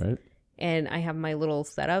weights. Right. And I have my little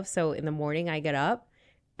setup. So in the morning I get up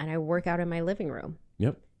and I work out in my living room.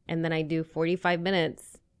 Yep. And then I do 45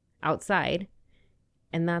 minutes outside,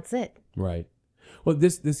 and that's it. Right. Well,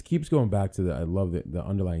 this keeps going back to I love the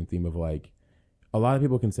underlying theme of like, a lot of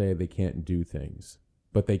people can say they can't do things,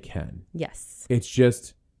 but they can. Yes. It's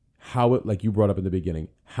just how it, like you brought up in the beginning,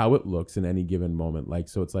 how it looks in any given moment. Like,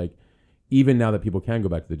 so it's like, even now that people can go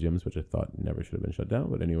back to the gyms, which I thought never should have been shut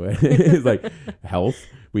down, but anyway, it's like health.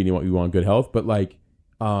 We want good health, but like,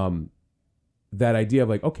 that idea of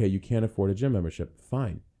like, okay, you can't afford a gym membership,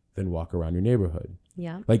 fine, then walk around your neighborhood.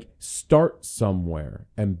 Yeah. Like, start somewhere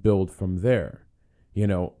and build from there. You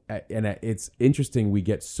know, and it's interesting. We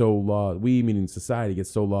get so lost. We, meaning society, gets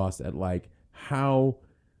so lost at like how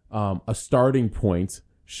a starting point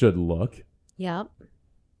should look. Yep.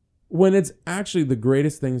 When it's actually the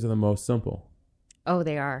greatest things are the most simple. Oh,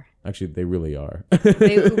 they are. Actually, they really are.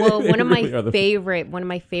 Well, one of my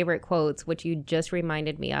really favorite quotes, which you just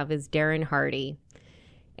reminded me of, is Darren Hardy,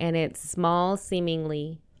 and it's small,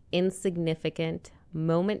 seemingly insignificant,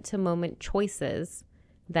 moment-to-moment choices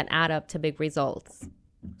that add up to big results.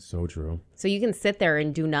 So true. So you can sit there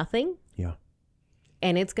and do nothing. Yeah.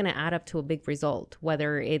 And it's going to add up to a big result,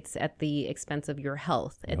 whether it's at the expense of your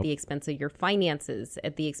health, at the expense of your finances,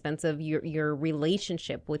 at the expense of your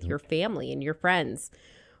relationship with your family and your friends.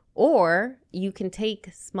 Or you can take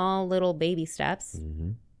small little baby steps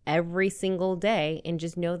every single day and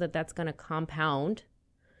just know that that's going to compound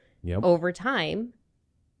over time.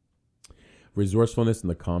 Resourcefulness and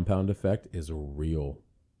the compound effect is real.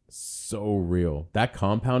 So real. That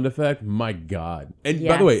compound effect, my God. And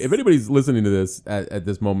by the way, if anybody's listening to this at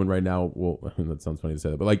this moment right now, well, that sounds funny to say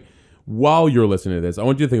that, but like while you're listening to this, I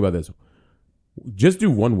want you to think about this. Just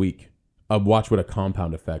do 1 week of watch what a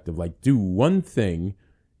compound effect of like do one thing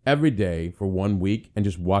every day for 1 week and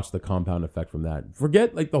just watch the compound effect from that.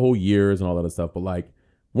 Forget like the whole years and all that other stuff, but like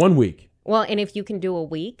 1 week. Well, and if you can do a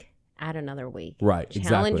week, add another week. Right.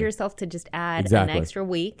 Challenge yourself to just add an extra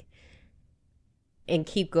week. And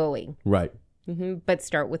keep going. Right. But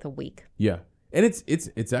start with a week. Yeah. And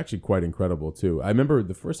it's actually quite incredible too. I remember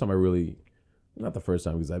the first time not the first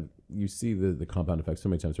time because you see the compound effect so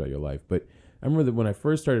many times throughout your life, but I remember that when I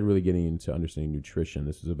first started really getting into understanding nutrition,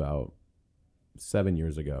 this was about 7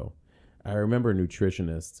 years ago. I remember a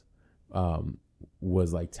nutritionist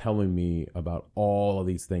was like telling me about all of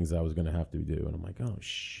these things that I was going to have to do. And I'm like, oh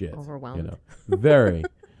shit. Overwhelmed. You know, very.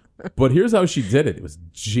 But here's how she did it. It was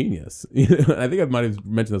genius. I think I might have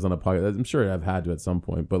mentioned this on a podcast. I'm sure I've had to at some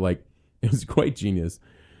point, but like it was quite genius.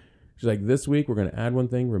 She's like, this week we're going to add one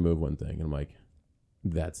thing, remove one thing. And I'm like,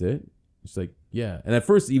 that's it? She's like, yeah. And at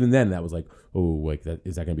first, even then, that was like, oh, like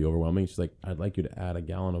is that going to be overwhelming? She's like, I'd like you to add a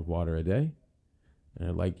gallon of water a day. And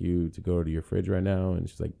I'd like you to go to your fridge right now. And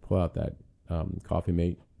she's like, pull out that Coffee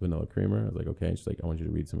Mate vanilla creamer. I was like, okay. And she's like, I want you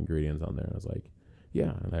to read some ingredients on there. And I was like,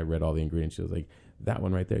 yeah. And I read all the ingredients. She was like, that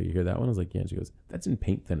one right there, you hear that one? I was like, yeah. And she goes, that's in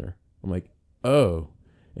paint thinner. I'm like, oh.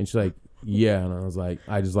 And she's like, yeah. And I was like,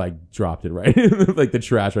 I just like dropped it right like the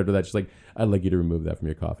trash right after that. She's like, I'd like you to remove that from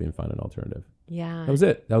your coffee and find an alternative. Yeah. That was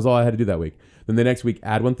it. That was all I had to do that week. Then the next week,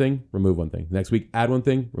 add one thing, remove one thing. Next week, add one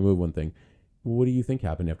thing, remove one thing. What do you think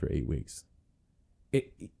happened after 8 weeks?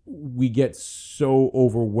 We get so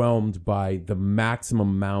overwhelmed by the maximum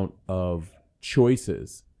amount of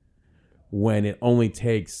choices when it only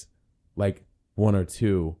takes like one or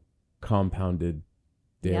two compounded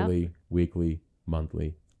daily, weekly,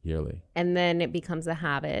 monthly, yearly. And then it becomes a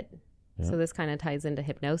habit. Yeah. So this kind of ties into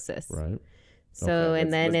hypnosis. Right. So, okay,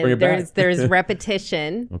 and then there's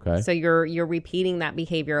repetition. Okay. So you're repeating that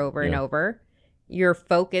behavior over and over. You're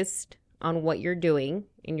focused on what you're doing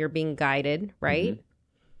and you're being guided, right? Mm-hmm.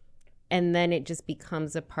 And then it just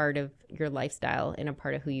becomes a part of your lifestyle and a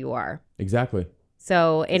part of who you are. Exactly.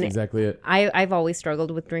 So, and that's exactly it. I've always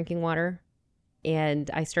struggled with drinking water, and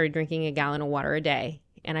I started drinking a gallon of water a day,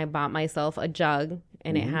 and I bought myself a jug,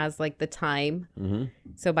 and it has like the time. Mm-hmm.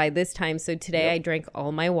 So by this time, today I drank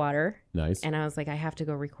all my water. Nice. And I was like, I have to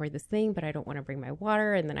go record this thing, but I don't want to bring my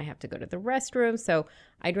water, and then I have to go to the restroom. So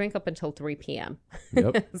I drank up until 3 p.m.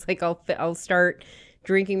 Yep. It's like I'll start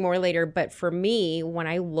drinking more later. But for me, when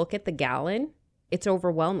I look at the gallon, it's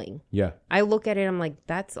overwhelming. Yeah. I look at it, I'm like,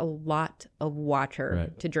 that's a lot of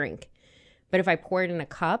water to drink. But if I pour it in a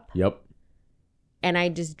cup, and I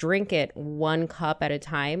just drink it 1 cup at a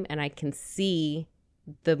time, and I can see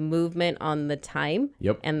the movement on the time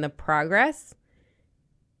and the progress,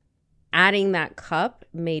 adding that cup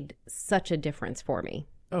made such a difference for me.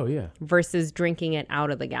 Oh, yeah. Versus drinking it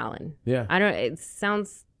out of the gallon. Yeah. It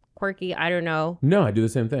sounds quirky. I don't know. No, I do the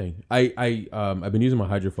same thing. I've been using my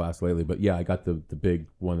Hydro Flask lately, but yeah, I got the big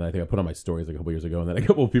one that I think I put on my stories a couple years ago, and then a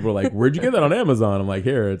couple of people were like, where'd you get that on Amazon? I'm like,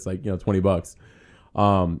 here, it's like, $20.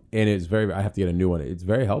 And it's very, I have to get a new one. It's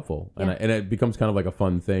very helpful. Yeah. And it becomes kind of like a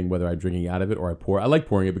fun thing, whether I'm drinking out of it or I pour. I like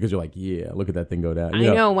pouring it because you're like, yeah, look at that thing go down. I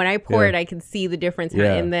know when I pour it, I can see the difference.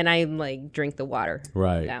 Yeah. And then I like drink the water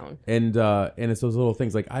down. And it's those little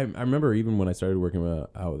things. Like I remember even when I started working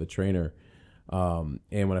out with a trainer, and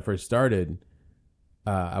when I first started,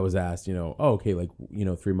 I was asked, oh, okay, like,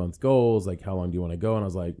 3 months goals, like how long do you want to go? And I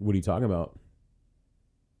was like, what are you talking about?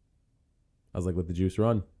 I was like, let the juice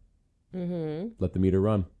run. Mm-hmm. Let the meter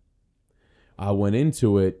run. I went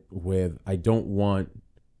into it with, I don't want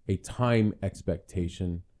a time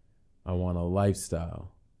expectation. I want a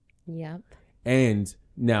lifestyle. Yep. And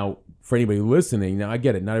now for anybody listening, now I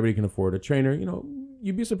get it. Not everybody can afford a trainer.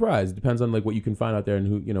 You'd be surprised. It depends on like what you can find out there and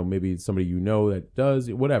who, maybe somebody that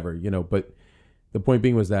does, whatever, but the point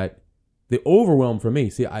being was that the overwhelm for me,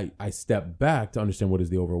 see, I stepped back to understand what is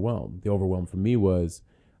the overwhelm. The overwhelm for me was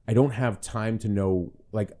I don't have time to know,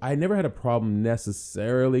 like I never had a problem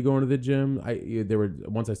necessarily going to the gym.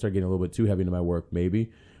 Once I started getting a little bit too heavy into my work,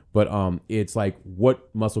 maybe, but it's like,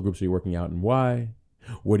 what muscle groups are you working out and why?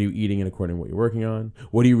 What are you eating in according to what you're working on?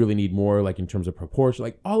 What do you really need more, like in terms of proportion?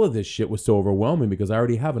 Like all of this shit was so overwhelming because I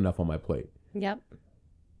already have enough on my plate. Yep.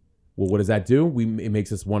 Well, what does that do? It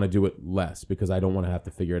makes us want to do it less because I don't want to have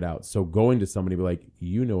to figure it out. So going to somebody be like,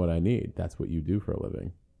 you know what I need. That's what you do for a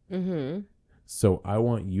living. Mm-hmm. So I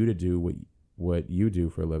want you to do what you do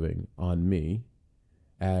for a living on me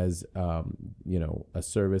as, a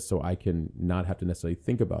service so I can not have to necessarily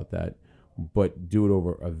think about that, but do it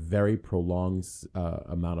over a very prolonged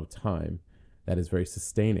amount of time that is very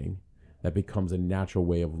sustaining, that becomes a natural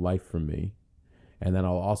way of life for me. And then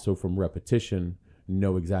I'll also, from repetition,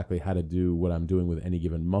 know exactly how to do what I'm doing with any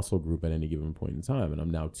given muscle group at any given point in time. And I'm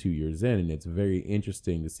now 2 years in, and it's very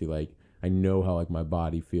interesting to see, like, I know how like my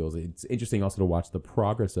body feels. It's interesting also to watch the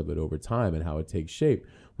progress of it over time and how it takes shape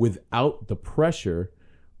without the pressure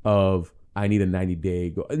of I need a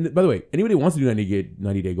 90-day goal. And by the way, anybody who wants to do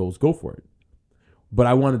 90-day goals, go for it. But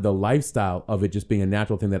I wanted the lifestyle of it just being a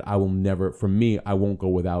natural thing that I will never, for me, I won't go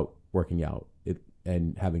without working out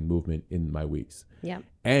and having movement in my weeks. Yeah.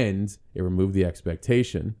 And it removed the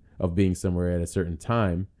expectation of being somewhere at a certain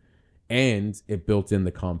time. And it built in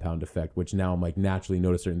the compound effect, which now I'm like naturally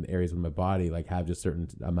notice certain areas of my body, like have just certain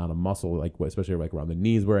amount of muscle, like especially like around the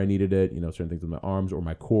knees where I needed it, certain things with my arms or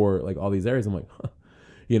my core, like all these areas. I'm like,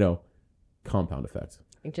 compound effect.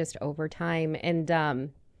 Just over time.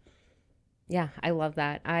 And, yeah, I love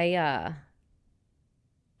that. I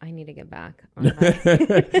need to get back on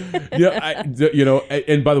that. Yeah,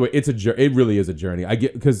 and by the way, it really is a journey. I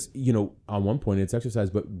get, because, on one point it's exercise,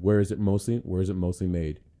 but where is it mostly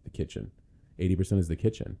made? The kitchen. 80% is the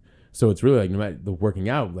kitchen. So it's really like, no matter the working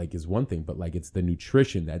out, like, is one thing, but like it's the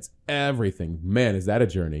nutrition that's everything. Man, is that a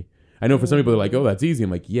journey? I know for some people they're like, oh, that's easy. I'm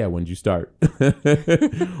like, yeah, when'd you start?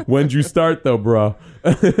 When'd you start though, bro?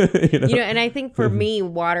 And I think for me,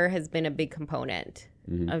 water has been a big component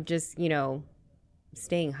of just,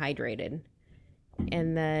 staying hydrated.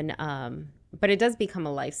 And then, but it does become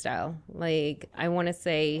a lifestyle. Like, I want to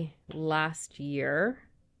say last year,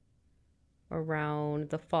 around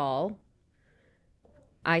the fall,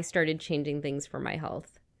 I started changing things for my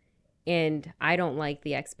health. And I don't like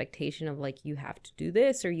the expectation of like, you have to do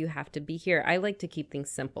this or you have to be here. I like to keep things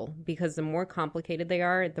simple because the more complicated they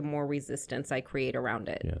are, the more resistance I create around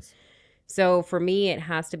it. Yes. So for me, it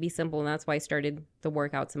has to be simple. And that's why I started the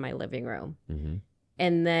workouts in my living room. Mm-hmm.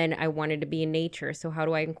 And then I wanted to be in nature. So how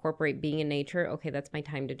do I incorporate being in nature? Okay, that's my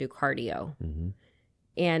time to do cardio. Mm-hmm.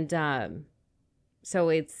 And so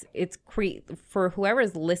it's for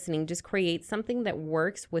whoever's listening, just create something that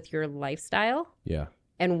works with your lifestyle. Yeah.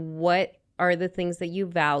 And what are the things that you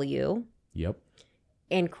value? Yep.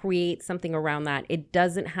 And create something around that. It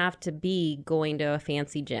doesn't have to be going to a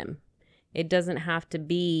fancy gym. It doesn't have to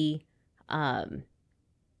be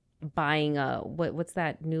buying what's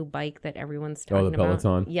that new bike that everyone's talking about?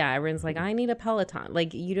 Peloton. Yeah, everyone's like, I need a Peloton.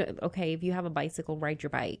 Like, you don't, okay, if you have a bicycle, ride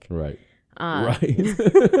your bike. Right. Right.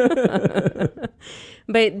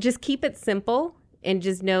 But just keep it simple and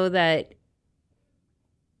just know that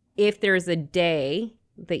if there's a day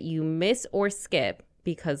that you miss or skip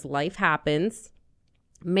because life happens,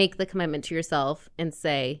 make the commitment to yourself and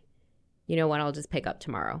say, you know what, I'll just pick up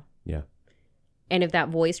tomorrow. Yeah. And if that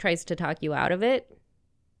voice tries to talk you out of it,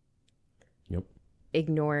 yep,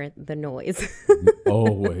 ignore the noise.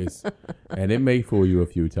 Always. And it may fool you a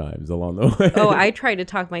few times along the way. Oh, I try to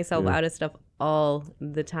talk myself out of stuff all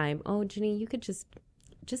the time. Oh, Janine, you could just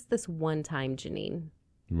this one time, Janine.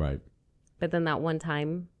 Right. But then that one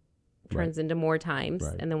time turns into more times,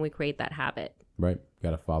 and then we create that habit. Right.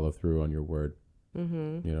 Got to follow through on your word.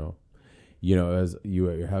 Mm-hmm. you know, as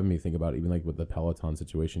you're having me think about even like with the Peloton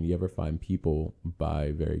situation, you ever find people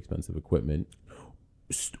buy very expensive equipment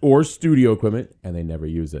or studio equipment and they never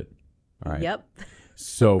use it? All right. Yep.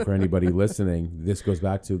 So for anybody listening, this goes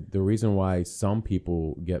back to the reason why some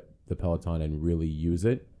people get the Peloton and really use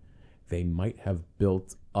it. They might have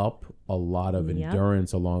built up a lot of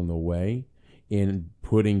endurance along the way in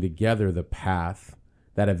putting together the path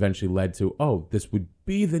that eventually led to, oh, this would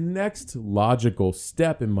be the next logical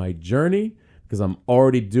step in my journey because I'm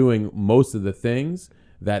already doing most of the things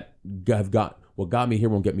that have got what got me here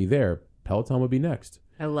won't get me there. Peloton would be next.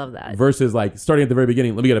 I love that. Versus like starting at the very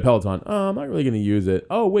beginning, let me get a Peloton. Oh, I'm not really going to use it.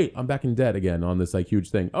 Oh, wait, I'm back in debt again on this like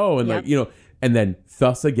huge thing. Oh, and like, you know, and then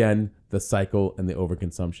thus again, the cycle and the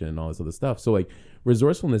overconsumption and all this other stuff. So like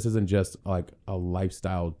resourcefulness isn't just like a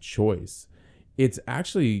lifestyle choice. It's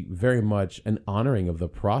actually very much an honoring of the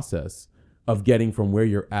process of getting from where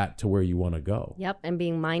you're at to where you want to go. Yep. And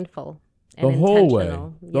being mindful. And the whole way.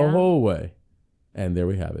 intentional. The whole way. And there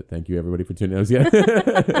we have it. Thank you, everybody, for tuning in.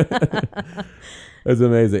 That's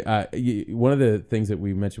amazing. One of the things that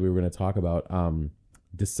we mentioned we were going to talk about,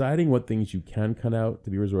 deciding what things you can cut out to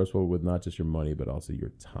be resourceful with not just your money, but also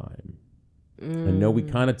your time. I know we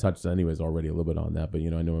kind of touched anyways already a little bit on that, but, you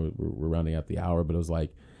know, I know we're rounding out the hour, but it was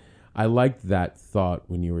like, I liked that thought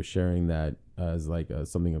when you were sharing that as like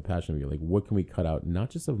something of passion. Like, what can we cut out, not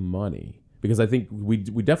just of money? Because I think we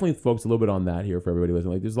definitely focus a little bit on that here for everybody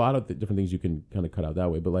listening. Like, there's a lot of different things you can kind of cut out that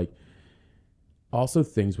way, but like also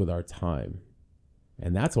things with our time.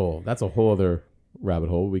 And that's a whole other rabbit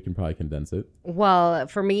hole. We can probably condense it. Well,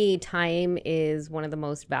 for me, time is one of the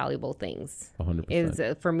most valuable things. 100%. Is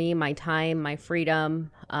for me, my time, my freedom.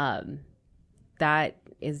 That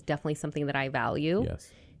is definitely something that I value.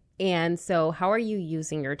 Yes. And so how are you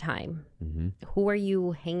using your time? Mm-hmm. Who are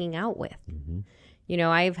you hanging out with? Mm-hmm. You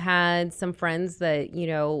know, I've had some friends that, you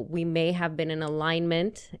know, we may have been in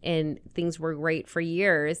alignment and things were great for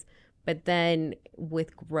years, but then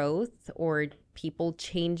with growth or people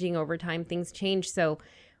changing over time, things change. So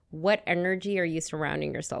what energy are you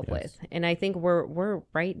surrounding yourself with? And I think we're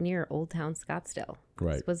right near Old Town Scottsdale.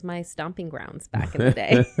 Right. This was my stomping grounds back in the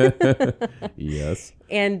day. Yes.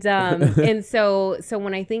 And so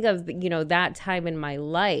when I think of, you know, that time in my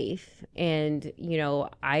life and, you know,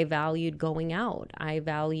 I valued going out. I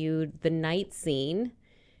valued the night scene.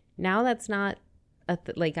 Now that's not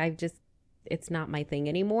it's not my thing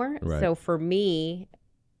anymore. Right. So for me,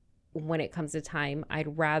 when it comes to time,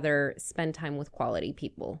 I'd rather spend time with quality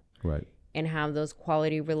people. Right. And have those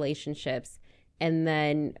quality relationships and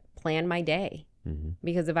then plan my day. Mm-hmm.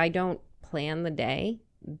 Because if I don't plan the day,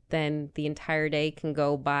 then the entire day can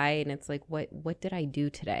go by and it's like, what did I do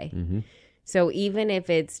today? Mm-hmm. So even if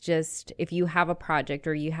it's just, if you have a project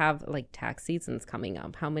or you have like tax season's coming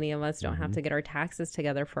up, how many of us don't have to get our taxes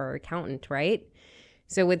together for our accountant, right?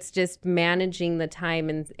 So it's just managing the time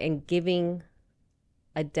and giving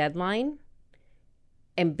a deadline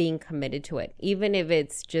and being committed to it, even if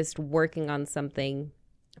it's just working on something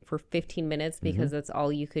for 15 minutes because that's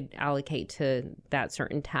all you could allocate to that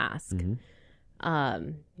certain task.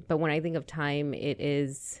 But when I think of time, it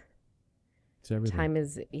is time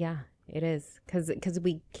is it is because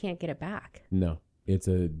we can't get it back. No, it's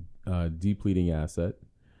a depleting asset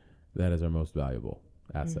that is our most valuable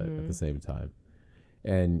asset at the same time,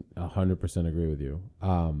 and 100% agree with you.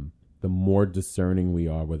 The more discerning we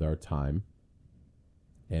are with our time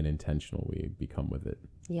and intentional we become with it.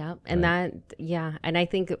 Yeah. And and I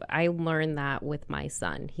think I learned that with my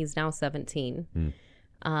son. He's now 17.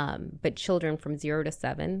 But children from 0 to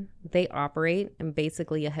 7, they operate in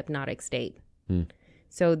basically a hypnotic state.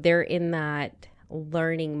 So they're in that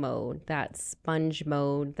learning mode, that sponge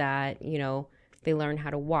mode that, you know, they learn how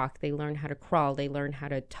to walk, they learn how to crawl, they learn how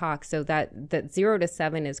to talk. So that 0 to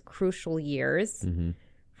 7 is crucial years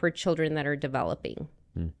for children that are developing.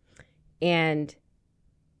 And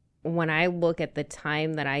when I look at the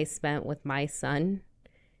time that I spent with my son,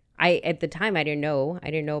 at the time I didn't know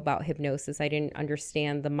about hypnosis. I didn't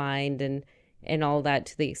understand the mind and all that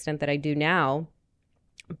to the extent that I do now.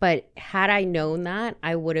 But had I known that,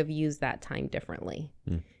 I would have used that time differently.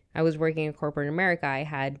 I was working in corporate America. I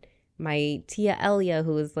had my Tia Elia,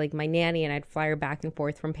 who was like my nanny, and I'd fly her back and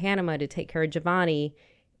forth from Panama to take care of Giovanni.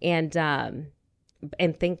 And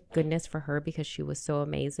thank goodness for her because she was so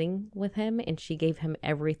amazing with him and she gave him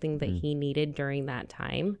everything that he needed during that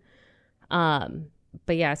time.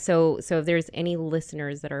 But yeah, so if there's any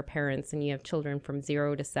listeners that are parents and you have children from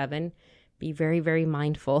 0 to 7, be very, very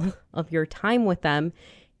mindful of your time with them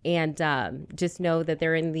and just know that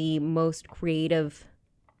they're in the most creative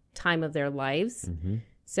time of their lives.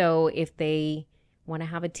 So if they want to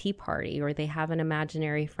have a tea party or they have an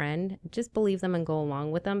imaginary friend, just believe them and go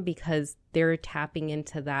along with them because they're tapping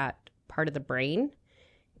into that part of the brain.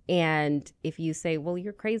 And if you say, well,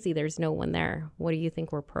 you're crazy, there's no one there, what do you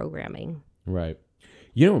think we're programming? Right.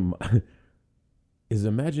 You know, is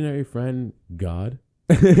imaginary friend God?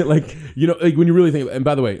 Like, you know, like when you really think, and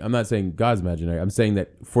by the way, I'm not saying God's imaginary. I'm saying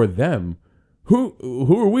that for them, who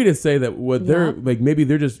are we to say that what they're like, maybe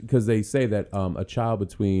they're just because they say that a child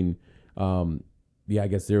between, I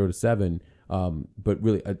guess 0 to 7, but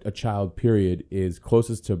really a child period is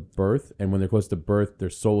closest to birth. And when they're close to birth, their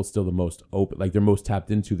soul is still the most open, like they're most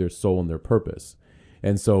tapped into their soul and their purpose.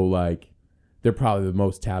 And so like, they're probably the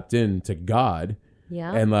most tapped into God.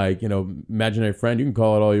 Yeah. And like, you know, imaginary friend, you can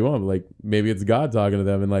call it all you want, but like maybe it's God talking to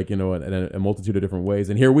them in like, you know, in a multitude of different ways.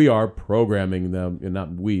 And here we are programming them, and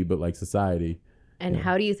not we, but like society. And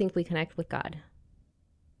how do you think we connect with God?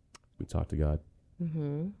 We talk to God.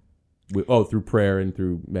 Mm-hmm. Through prayer and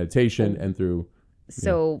through meditation and through.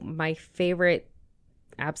 So my favorite,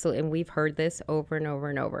 absolutely, and we've heard this over and over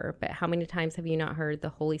and over, but how many times have you not heard the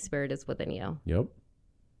Holy Spirit is within you? Yep.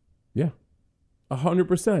 Yeah.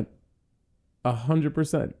 100%.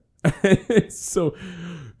 100%. So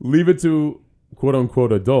leave it to quote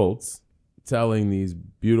unquote adults telling these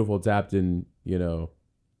beautiful tapped in, you know,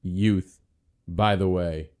 youth, by the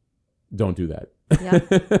way, don't do that. Yeah.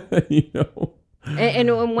 You know?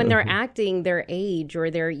 And when they're acting their age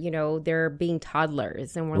or they're, you know, they're being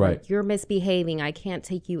toddlers and we're like, you're misbehaving. I can't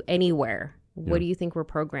take you anywhere. What do you think we're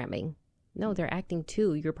programming? No, they're acting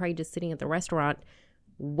too. You're probably just sitting at the restaurant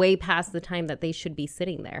way past the time that they should be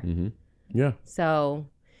sitting there. Mm-hmm. Yeah. So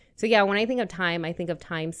yeah, when I think of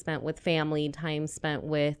time spent with family, time spent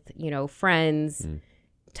with, you know, friends,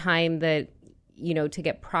 time that, you know, to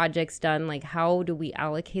get projects done. Like, how do we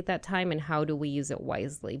allocate that time and how do we use it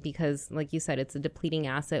wisely? Because like you said, it's a depleting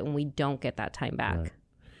asset and we don't get that time back. Right.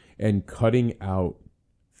 And cutting out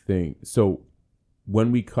things. So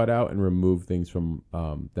when we cut out and remove things from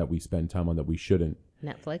that we spend time on that we shouldn't,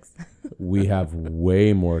 Netflix. we have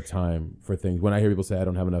way more time for things. When I hear people say, I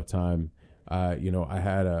don't have enough time, you know, I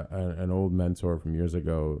had an old mentor from years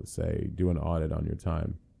ago say, do an audit on your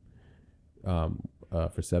time.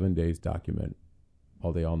 For 7 days, document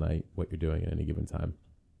all day, all night, what you're doing at any given time.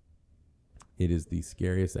 It is the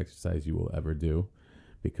scariest exercise you will ever do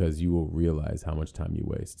because you will realize how much time you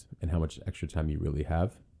waste and how much extra time you really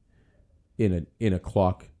have in a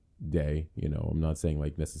clock day. You know, I'm not saying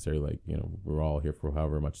like necessarily like, you know, we're all here for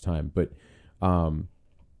however much time, but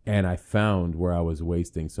and I found where I was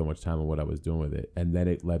wasting so much time on what I was doing with it. And then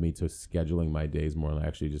it led me to scheduling my days more and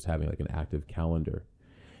actually just having like an active calendar.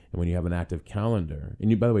 And when you have an active calendar, and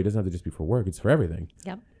you, by the way, it doesn't have to just be for work, it's for everything.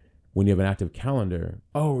 Yep. When you have an active calendar,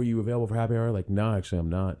 oh, are you available for happy hour? Like, no, actually, I'm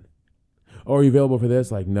not. Oh, are you available for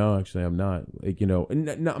this? Like, no, actually, I'm not. Like, you know, and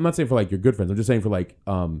no, I'm not saying for like your good friends. I'm just saying for like,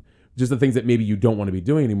 just the things that maybe you don't want to be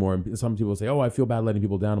doing anymore. And some people say, oh, I feel bad letting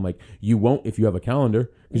people down. I'm like, you won't if you have a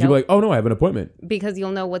calendar. Because you'll be like, oh, no, I have an appointment. Because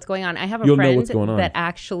you'll know what's going on. I have a You'll know friend what's going on. that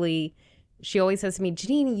actually, she always says to me,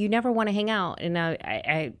 Janine, you never want to hang out. And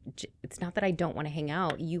I it's not that I don't want to hang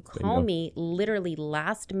out. You call me literally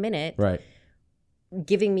last minute. Right.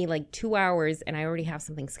 Giving me like 2 hours and I already have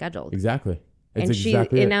something scheduled. Exactly. It's And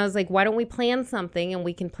exactly and I was like, why don't we plan something and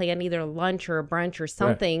we can plan either a lunch or a brunch or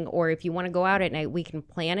something, or if you want to go out at night, we can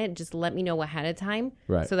plan it. Just let me know ahead of time,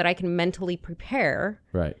 Right. so that I can mentally prepare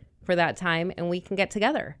Right. for that time and we can get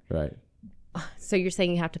together. Right. So you're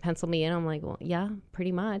saying you have to pencil me in? I'm like, well, yeah,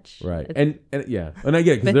 pretty much. Right. And yeah, and I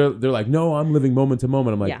get it because they're like, no, I'm living moment to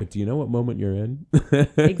moment. I'm like, but do you know what moment you're in?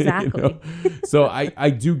 Exactly. You know? So I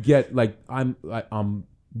do get like I'm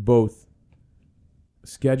both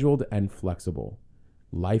scheduled and flexible.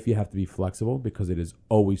 Life, you have to be flexible because it is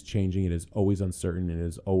always changing. It is always uncertain. It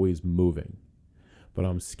is always moving. But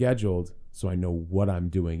I'm scheduled so I know what I'm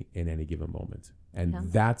doing in any given moment.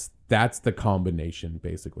 And that's the combination,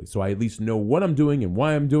 basically. So I at least know what I'm doing and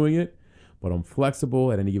why I'm doing it, but I'm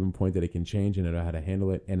flexible at any given point that it can change and I know how to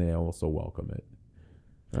handle it, and I also welcome it.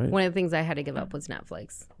 Right? One of the things I had to give up was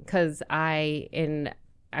Netflix because I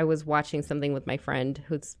was watching something with my friend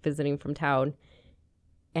who's visiting from town.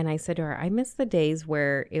 And I said to her, I miss the days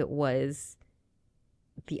where it was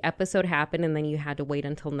the episode happened and then you had to wait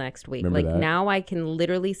until next week. Remember like that? Now I can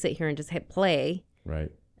literally sit here and just hit play Right.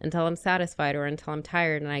 until I'm satisfied or until I'm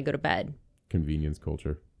tired and I go to bed. Convenience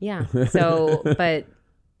culture. Yeah. So, but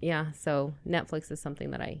yeah, so Netflix is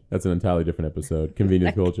something that That's an entirely different episode.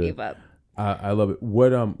 Convenience culture. gave up. I love it.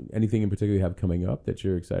 What anything in particular you have coming up that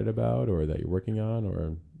you're excited about or that you're working on,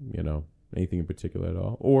 or you know, anything in particular at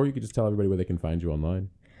all? Or you could just tell everybody where they can find you online.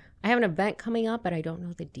 I have an event coming up, but I don't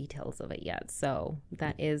know the details of it yet. So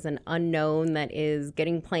that is an unknown that is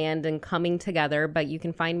getting planned and coming together. But you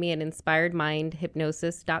can find me at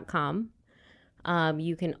inspiredmindhypnosis.com.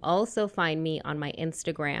 You can also find me on my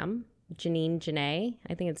Instagram, Janine Janae.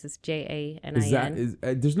 I think it's just Janin.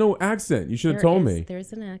 There's no accent. You should have told me.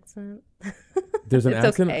 There's an accent. There's an It's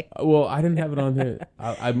accent. okay. Well, I didn't have it on here.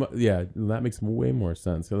 Yeah, that makes way more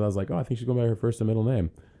sense because I was like, oh, I think she's going by her first and middle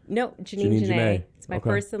name. No, Janine Janae. It's my Okay.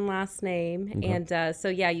 first and last name. Okay. And so,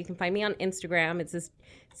 yeah, you can find me on Instagram. It's just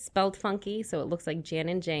spelled funky. So it looks like Jan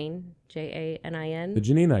and Jane, Janin. The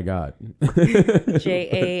Janine I got.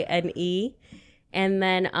 Jane. And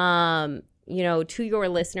then, to your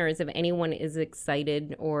listeners, if anyone is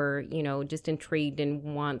excited or, just intrigued and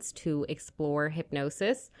wants to explore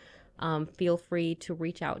hypnosis, feel free to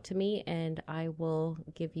reach out to me and I will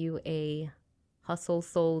give you a hustle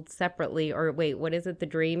sold separately. Or wait, what is it? The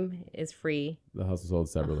dream is free. The hustle sold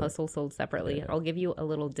separately. Hustle sold separately. Yeah. I'll give you a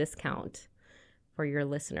little discount for your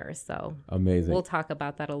listeners. So Amazing. we'll talk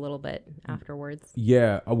about that a little bit afterwards.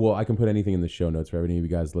 Yeah, well, I can put anything in the show notes for any of you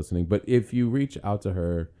guys listening. But if you reach out to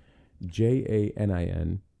her,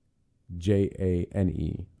 JaninJane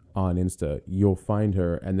on Insta, you'll find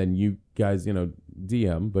her, and then you guys,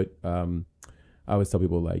 DM. But I always tell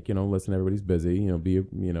people listen, everybody's busy.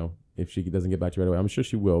 If she doesn't get back to you right away, I'm sure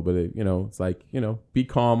she will. But it's like be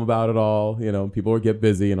calm about it all. People get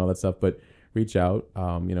busy and all that stuff. But reach out,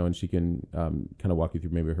 and she can kind of walk you through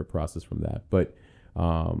maybe her process from that. But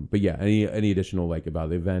yeah, any additional about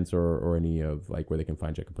the events or any of where they can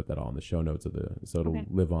find you, I can put that all in the show notes so it'll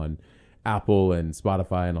live on Apple and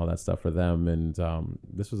Spotify and all that stuff for them. And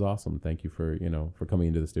this was awesome. Thank you for coming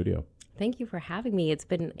into the studio. Thank you for having me. It's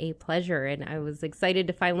been a pleasure, and I was excited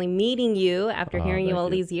to finally meeting you after hearing you all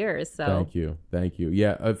these years. So Thank you.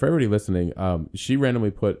 Yeah, for everybody listening, she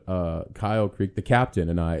randomly put Kyle Creek, the captain,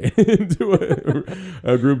 and I into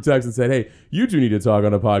a group text and said, "Hey, you two need to talk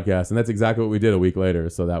on a podcast," and that's exactly what we did a week later.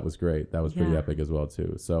 So that was great. That was pretty epic as well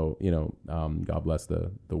too. So God bless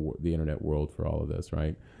the internet world for all of this,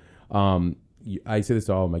 right? I say this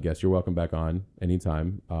to all of my guests. You're welcome back on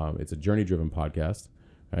anytime. It's a journey-driven podcast,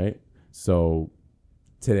 right? So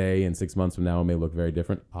today and 6 months from now, it may look very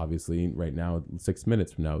different. Obviously, right now, 6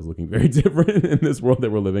 minutes from now is looking very different in this world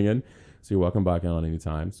that we're living in. So you're welcome back on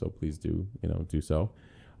anytime. So please do so.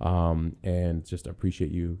 And just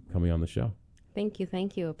appreciate you coming on the show. Thank you.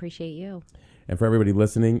 Appreciate you. And for everybody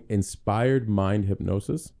listening,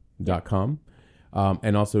 inspiredmindhypnosis.com.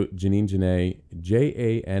 And also Janine Janae,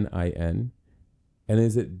 Janin. And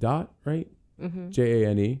is it dot, right? Mm-hmm.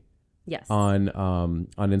 Jane. Yes. On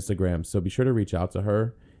Instagram. So be sure to reach out to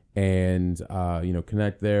her and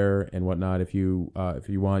connect there and whatnot. If you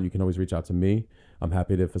want, you can always reach out to me. I'm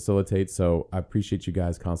happy to facilitate. So I appreciate you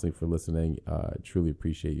guys constantly for listening. I truly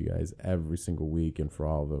appreciate you guys every single week and for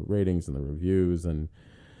all the ratings and the reviews and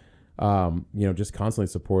just constantly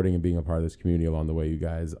supporting and being a part of this community along the way. You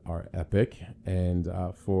guys are epic. And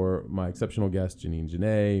for my exceptional guest, Janine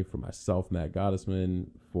Janae, for myself, Matt Gottesman,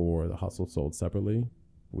 for the Hustle Sold Separately,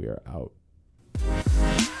 we are out.